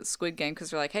into the Squid Game because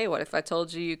they're like, hey, what if I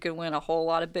told you could win a whole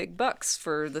lot of big bucks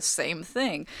for the same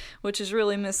thing, which is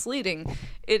really misleading.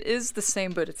 It is the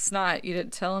same, but it's not. You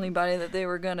didn't tell anybody that they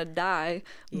were going to die,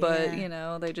 but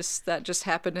that just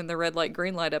happened in the red light,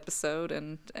 green light episode.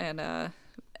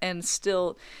 And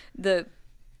still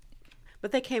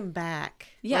But they came back.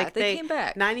 Yeah, they came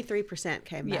back. 93%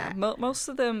 came back. Yeah, most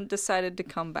of them decided to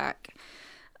come back.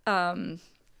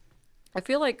 I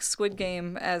feel like Squid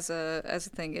Game as a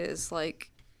thing is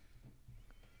like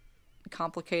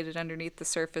complicated underneath the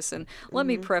surface, and let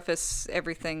me preface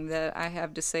everything that I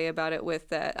have to say about it with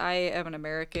that I am an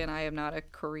American, I am not a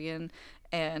Korean,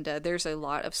 and there's a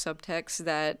lot of subtext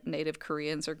that native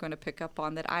Koreans are going to pick up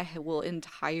on that I will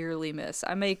entirely miss.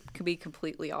 I may be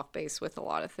completely off base with a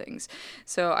lot of things.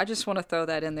 So I just want to throw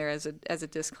that in there as a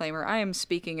disclaimer. I am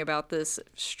speaking about this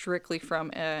strictly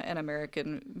from an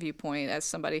American viewpoint as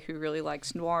somebody who really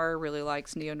likes noir, really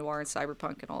likes neo-noir and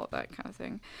cyberpunk and all of that kind of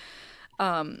thing.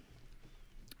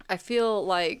 I feel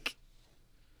like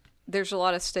there's a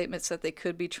lot of statements that they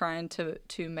could be trying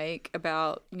to make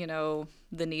about,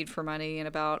 the need for money and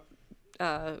about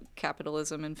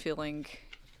capitalism and feeling,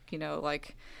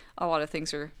 like a lot of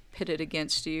things are pitted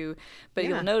against you. But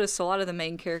you'll notice a lot of the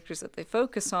main characters that they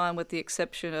focus on, with the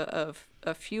exception of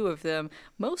a few of them,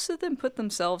 most of them put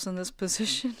themselves in this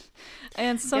position,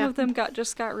 and some of them got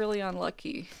really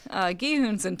unlucky.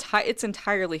 Gi-hoon's it's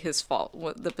entirely his fault,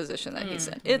 the position that he's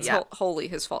in. It's wholly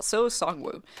his fault. So is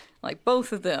Song-woo. Like,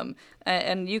 both of them.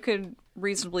 And you could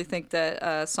reasonably think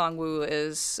that Song-woo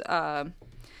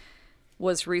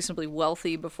was reasonably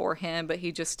wealthy before him, but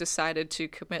he just decided to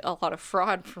commit a lot of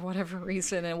fraud for whatever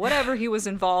reason, and whatever he was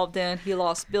involved in, he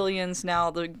lost billions. Now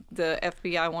the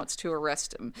FBI wants to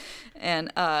arrest him,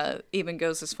 and even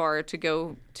goes as far to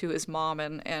go to his mom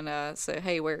and say,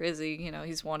 hey, where is he?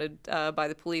 He's wanted by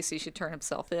the police. He should turn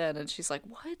himself in. And she's like,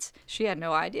 what? She had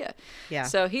no idea. Yeah.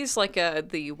 So he's like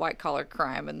the white collar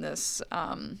crime in this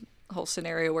whole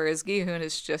scenario, whereas Gi-hoon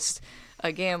is just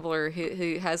a gambler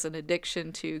who has an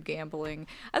addiction to gambling.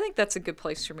 I think that's a good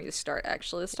place for me to start,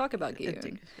 actually. Let's talk about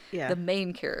Gi-hoon, the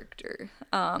main character.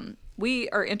 We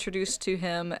are introduced to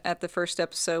him at the first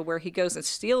episode where he goes and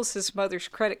steals his mother's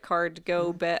credit card to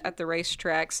go bet at the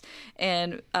racetracks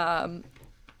and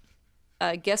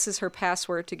guesses her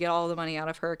password to get all the money out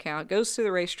of her account, goes to the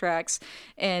racetracks,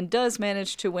 and does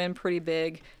manage to win pretty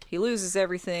big. He loses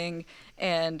everything,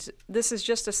 and this is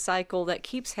just a cycle that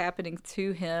keeps happening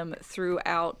to him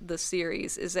throughout the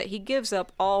series, is that he gives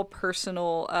up all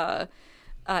personal,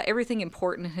 everything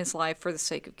important in his life for the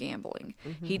sake of gambling.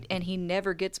 He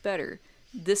never gets better.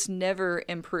 This never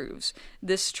improves.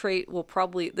 This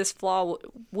flaw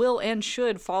will and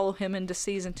should follow him into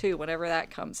season 2 whenever that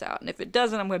comes out. And if it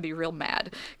doesn't, I'm going to be real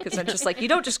mad, because I'm just like, you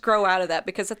don't just grow out of that,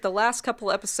 because at the last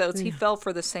couple episodes, he fell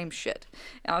for the same shit.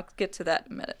 And I'll get to that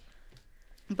in a minute.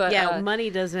 But money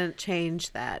doesn't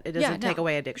change that. It doesn't take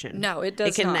away addiction. No, it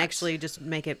does not. It can actually just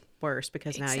make it worse,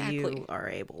 because now you are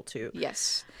able to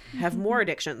have more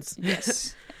addictions.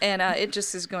 Yes. And it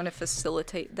just is going to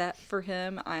facilitate that for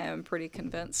him. I am pretty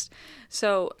convinced.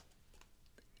 So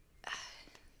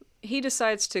he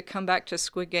decides to come back to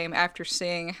Squid Game after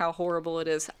seeing how horrible it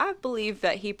is. I believe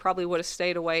that he probably would have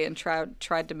stayed away and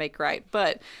tried to make right.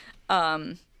 But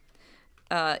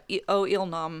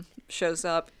Il-nam shows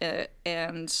up,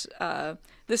 and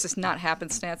this is not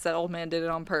happenstance. That old man did it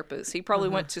on purpose. He probably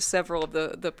went to several of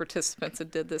the participants and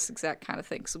did this exact kind of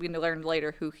thing, so we learn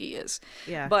later who he is.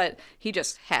 Yeah. But he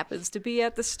just happens to be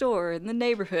at the store in the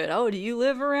neighborhood. Oh, do you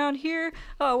live around here?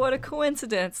 Oh, what a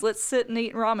coincidence. Let's sit and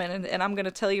eat ramen, and I'm going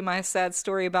to tell you my sad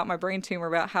story about my brain tumor,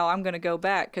 about how I'm going to go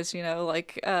back, because,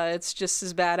 it's just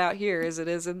as bad out here as it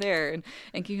is in there.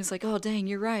 And Keenan's like, oh, dang,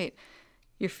 you're right.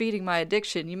 You're feeding my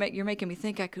addiction. You're making me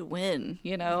think I could win,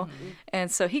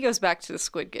 And so he goes back to the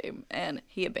Squid Game, and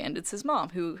he abandons his mom,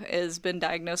 who has been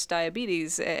diagnosed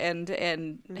diabetes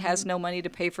and has no money to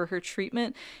pay for her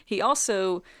treatment. He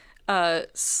also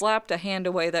slapped a hand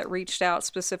away that reached out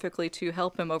specifically to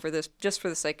help him over this, just for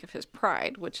the sake of his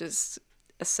pride, which is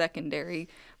a secondary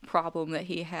problem that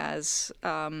he has.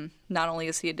 Not only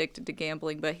is he addicted to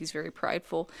gambling, but he's very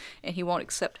prideful, and he won't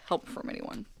accept help from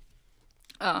anyone.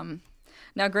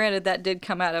 Now, granted, that did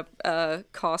come at a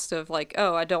cost of, like,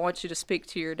 oh, I don't want you to speak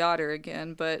to your daughter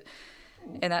again, but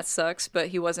and that sucks, but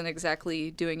he wasn't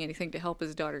exactly doing anything to help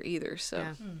his daughter either. So,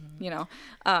 you know,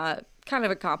 kind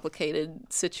of a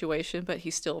complicated situation, but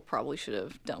he still probably should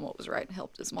have done what was right and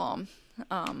helped his mom.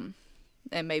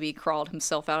 And maybe crawled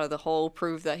himself out of the hole,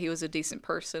 proved that he was a decent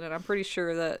person. And I'm pretty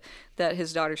sure that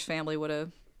his daughter's family would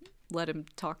have let him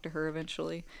talk to her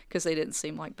eventually, because they didn't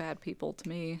seem like bad people to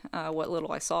me, what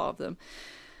little I saw of them.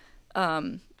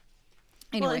 Anyway.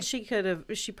 Well, and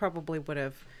she probably would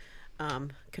have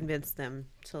convinced them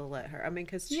to let her. I mean,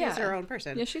 because she's her own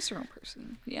person. Yeah, she's her own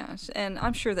person. Yeah, and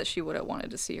I'm sure that she would have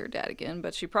wanted to see her dad again,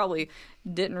 but she probably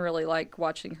didn't really like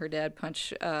watching her dad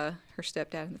punch her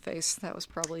stepdad in the face. That was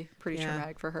probably pretty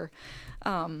traumatic for her.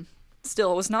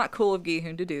 Still, it was not cool of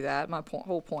Gi-hun to do that. My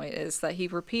whole point is that he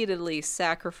repeatedly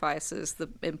sacrifices the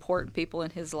important people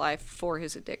in his life for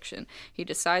his addiction. He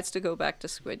decides to go back to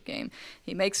Squid Game.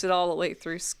 He makes it all the way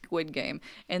through Squid Game.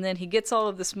 And then he gets all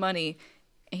of this money,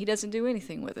 and he doesn't do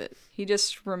anything with it. He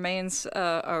just remains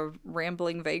a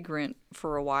rambling vagrant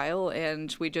for a while,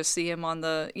 and we just see him on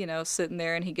the, sitting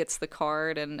there, and he gets the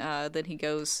card, and then he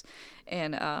goes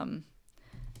and...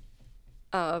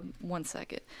 1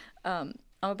 second.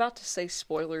 I'm about to say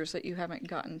spoilers that you haven't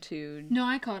gotten to. No,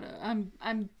 I caught up.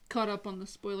 I'm caught up on the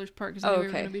spoilers part because I knew we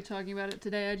were going to be talking about it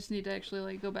today. I just need to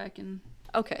actually go back and.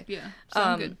 Okay. Yeah. So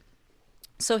I'm good.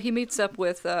 So he meets up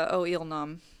with Oh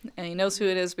Il-nam, and he knows who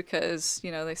it is because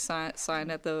they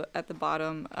sign at the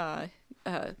bottom.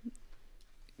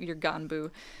 Your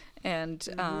Ganbu, and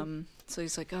so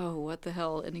he's like, oh, what the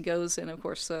hell? And he goes, and of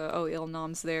course Oh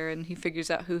Il-nam's there, and he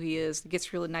figures out who he is. He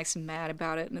gets really nice and mad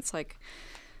about it, and it's like.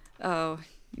 Oh,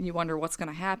 you wonder what's going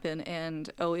to happen,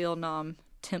 and Oh Il-nam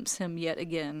tempts him yet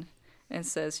again and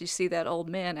says, you see that old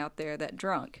man out there, that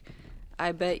drunk?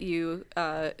 I bet you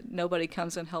nobody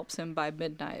comes and helps him by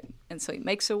midnight. And so he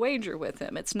makes a wager with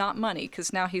him. It's not money,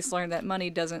 because now he's learned that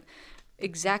money doesn't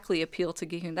exactly appeal to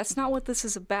Gi-hun. That's not what this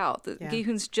is about.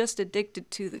 Gi-hun's just addicted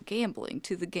to the gambling,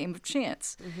 to the game of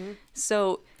chance.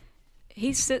 So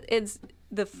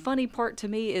the funny part to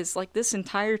me is, like, this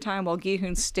entire time while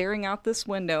Gi-hun's staring out this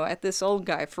window at this old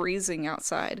guy freezing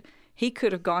outside, he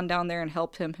could have gone down there and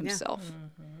helped him himself.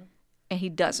 And he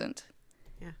doesn't.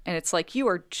 And it's like, you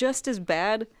are just as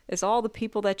bad as all the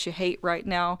people that you hate right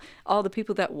now, all the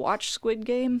people that watch Squid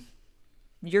Game.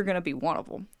 You're going to be one of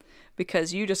them.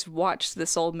 Because you just watched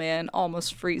this old man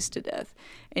almost freeze to death.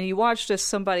 And you watched as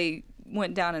somebody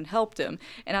went down and helped him.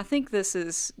 And I think this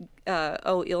is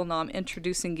Oh Il-nam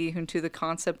introducing Gi-hun to the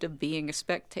concept of being a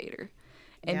spectator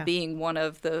and being one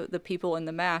of the people in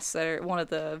the mass that are one of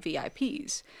the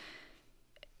VIPs.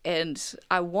 And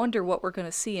I wonder what we're going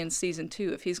to see in season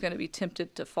 2, if he's going to be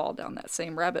tempted to fall down that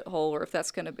same rabbit hole, or if that's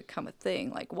going to become a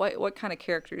thing. Like, what kind of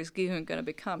character is Gi-hun going to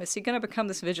become? Is he going to become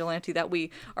this vigilante that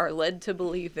we are led to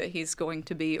believe that he's going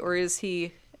to be, or is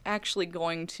he actually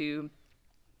going to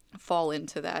fall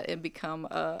into that and become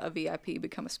a VIP,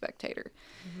 become a spectator?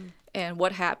 And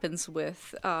what happens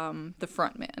with the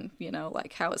front man?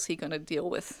 Like, how is he going to deal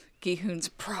with Gi-hun's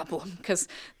problem? Because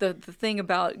the thing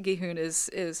about Gi-hun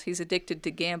is he's addicted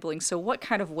to gambling. So what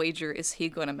kind of wager is he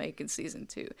going to make in season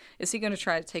 2? Is he going to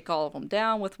try to take all of them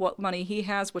down with what money he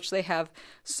has, which they have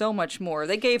so much more?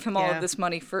 They gave him all of this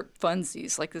money for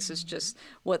funsies. Like, this is just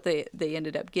what they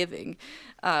ended up giving.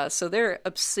 So they're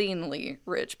obscenely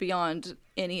rich beyond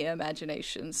any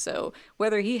imagination. So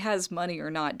whether he has money or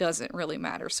not doesn't really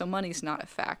matter. So money's not a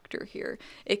factor here.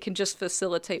 It can just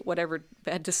facilitate whatever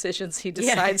bad decisions he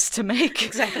decides to make.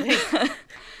 Exactly.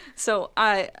 So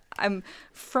I'm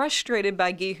frustrated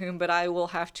by Gi-hun, but I will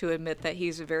have to admit that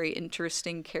he's a very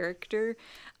interesting character.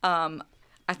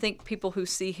 I think people who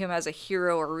see him as a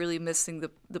hero are really missing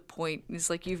the point. It's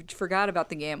like, you forgot about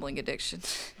the gambling addiction.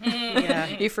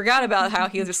 You forgot about how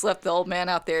he just left the old man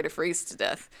out there to freeze to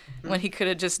death when he could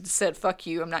have just said, fuck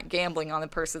you, I'm not gambling on the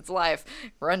person's life.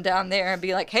 Run down there and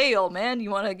be like, hey, old man,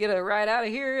 you want to get a ride out of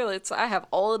here? I have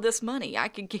all of this money. I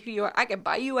can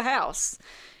buy you a house.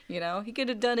 He could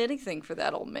have done anything for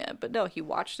that old man, but no, he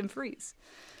watched him freeze.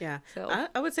 Yeah. So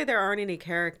I would say there aren't any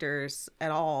characters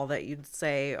at all that you'd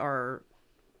say are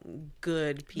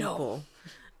good people.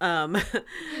 Well,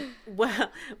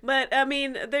 but I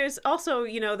mean, there's also,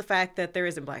 the fact that there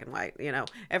isn't black and white.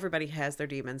 Everybody has their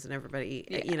demons, and everybody,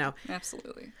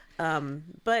 absolutely.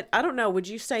 But I don't know. Would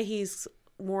you say he's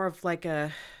more of like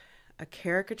a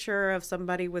caricature of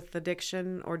somebody with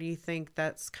addiction, or do you think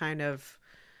that's kind of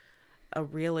a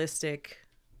realistic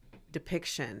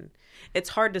depiction? It's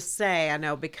hard to say, I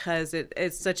know, because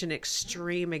it's such an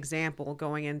extreme example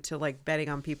going into like betting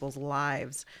on people's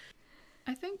lives.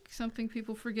 I think something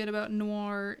people forget about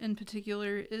noir in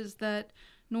particular is that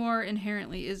noir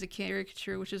inherently is a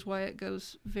caricature, which is why it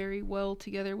goes very well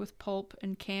together with pulp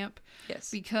and camp. Yes.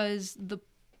 Because the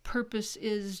purpose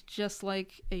is just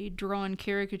like a drawn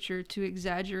caricature to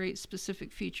exaggerate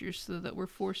specific features so that we're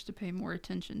forced to pay more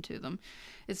attention to them.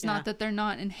 It's not that they're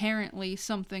not inherently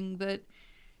something that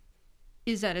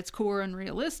is at its core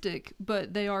unrealistic,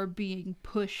 but they are being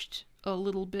pushed a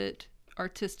little bit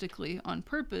artistically on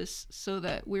purpose so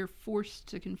that we're forced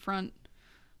to confront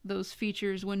those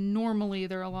features when normally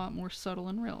they're a lot more subtle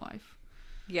in real life.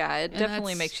 Yeah, it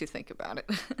definitely makes you think about it.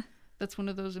 That's one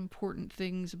of those important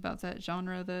things about that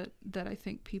genre that I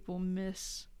think people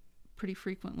miss pretty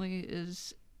frequently,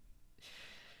 is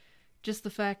just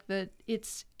the fact that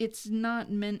it's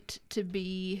not meant to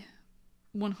be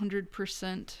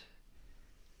 100%,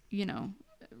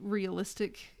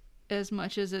 realistic, as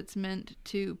much as it's meant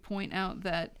to point out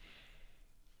that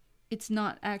it's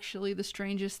not actually the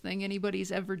strangest thing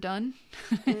anybody's ever done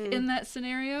in that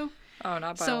scenario. Oh,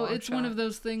 not by a So long it's shot. one of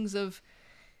those things of,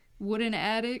 would an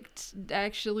addict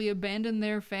actually abandon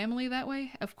their family that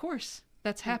way? Of course.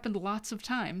 That's happened lots of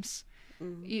times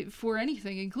for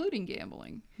anything, including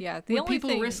gambling. Yeah, Would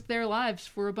people risk their lives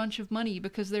for a bunch of money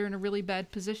because they're in a really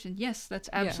bad position? Yes, that's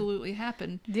absolutely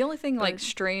happened. The only thing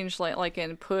strange, like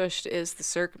in Pushed, is the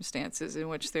circumstances in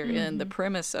which they're in. The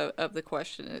premise of the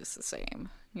question is the same.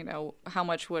 How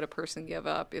much would a person give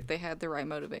up if they had the right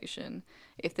motivation,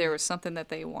 if there was something that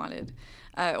they wanted,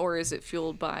 or is it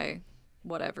fueled by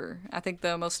whatever? I think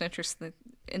the most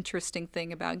interesting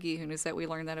thing about Gi-hun is that we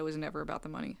learned that it was never about the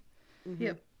money.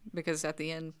 Yep. Because at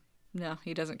the end, no,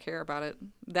 he doesn't care about it.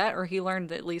 That, or he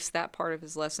learned at least that part of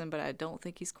his lesson, but I don't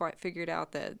think he's quite figured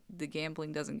out that the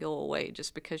gambling doesn't go away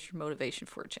just because your motivation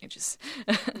for it changes.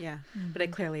 Yeah, but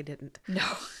it clearly didn't. No.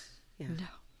 Yeah.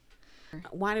 No.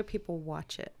 Why do people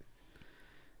watch it?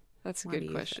 That's a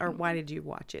good question. Or why did you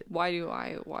watch it? Why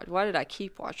did I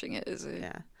keep watching it is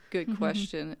a good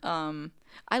question.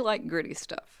 I like gritty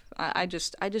stuff. I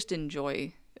just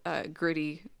enjoy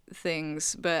gritty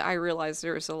things, but I realized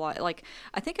there was a lot. Like,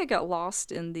 I think I got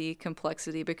lost in the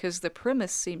complexity because the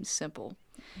premise seems simple.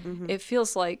 It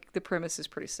feels like the premise is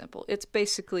pretty simple. It's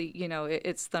basically,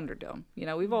 it's Thunderdome.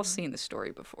 We've all seen the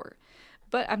story before,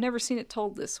 but I've never seen it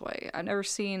told this way. I've never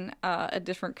seen a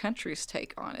different country's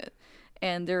take on it.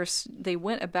 And they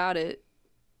went about it,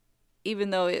 even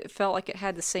though it felt like it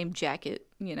had the same jacket,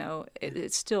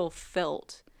 it still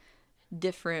felt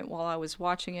different while I was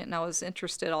watching it, and I was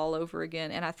interested all over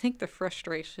again. And I think the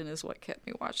frustration is what kept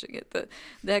me watching it.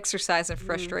 The exercise in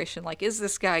frustration, like, is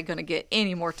this guy going to get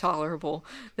any more tolerable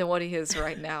than what he is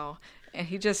right now? And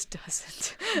he just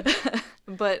doesn't.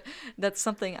 But that's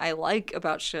something I like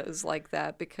about shows like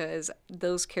that, because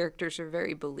those characters are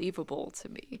very believable to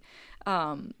me.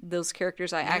 Those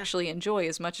characters I actually enjoy,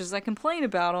 as much as I complain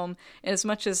about them, and as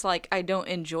much as I don't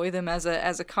enjoy them as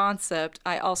a concept.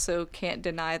 I also can't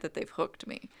deny that they've hooked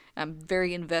me. I'm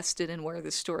very invested in where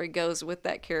the story goes with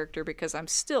that character because I'm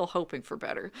still hoping for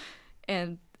better.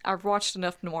 And I've watched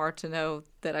enough noir to know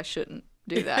that I shouldn't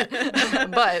do that.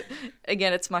 But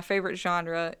again, it's my favorite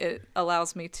genre. It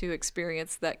allows me to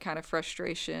experience that kind of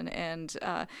frustration, and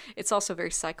it's also very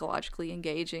psychologically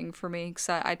engaging for me, because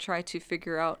I try to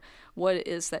figure out what it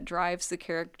is that drives the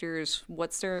characters, what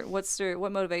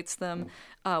motivates them,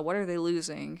 what are they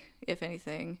losing, if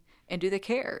anything, and do they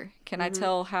care? Can I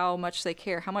tell how much they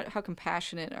care? How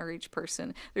compassionate are each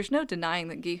person? There's no denying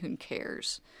that Gi-hun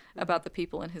cares about the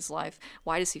people in his life.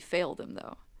 Why does he fail them,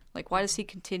 though? Why does he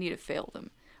continue to fail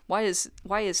them? Why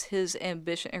is his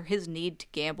ambition or his need to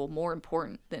gamble more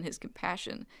important than his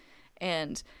compassion?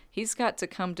 And he's got to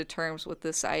come to terms with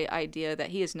this idea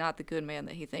that he is not the good man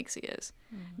that he thinks he is.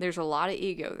 There's a lot of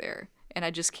ego there, and I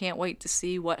just can't wait to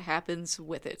see what happens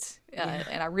with it.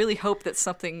 And I really hope that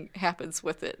something happens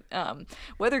with it.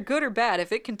 Whether good or bad,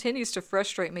 if it continues to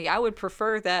frustrate me, I would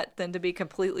prefer that than to be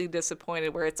completely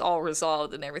disappointed where it's all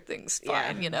resolved and everything's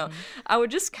fine, I would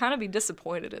just kind of be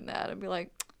disappointed in that and be like,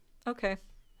 okay,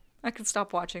 I can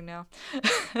stop watching now.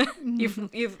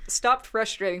 You've stopped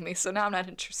frustrating me, so now I'm not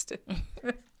interested.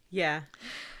 Yeah.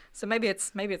 So maybe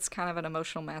it's kind of an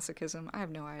emotional masochism. I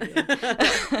have no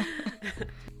idea.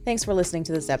 Thanks for listening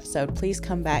to this episode. Please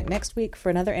come back next week for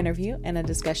another interview and a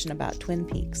discussion about Twin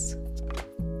Peaks.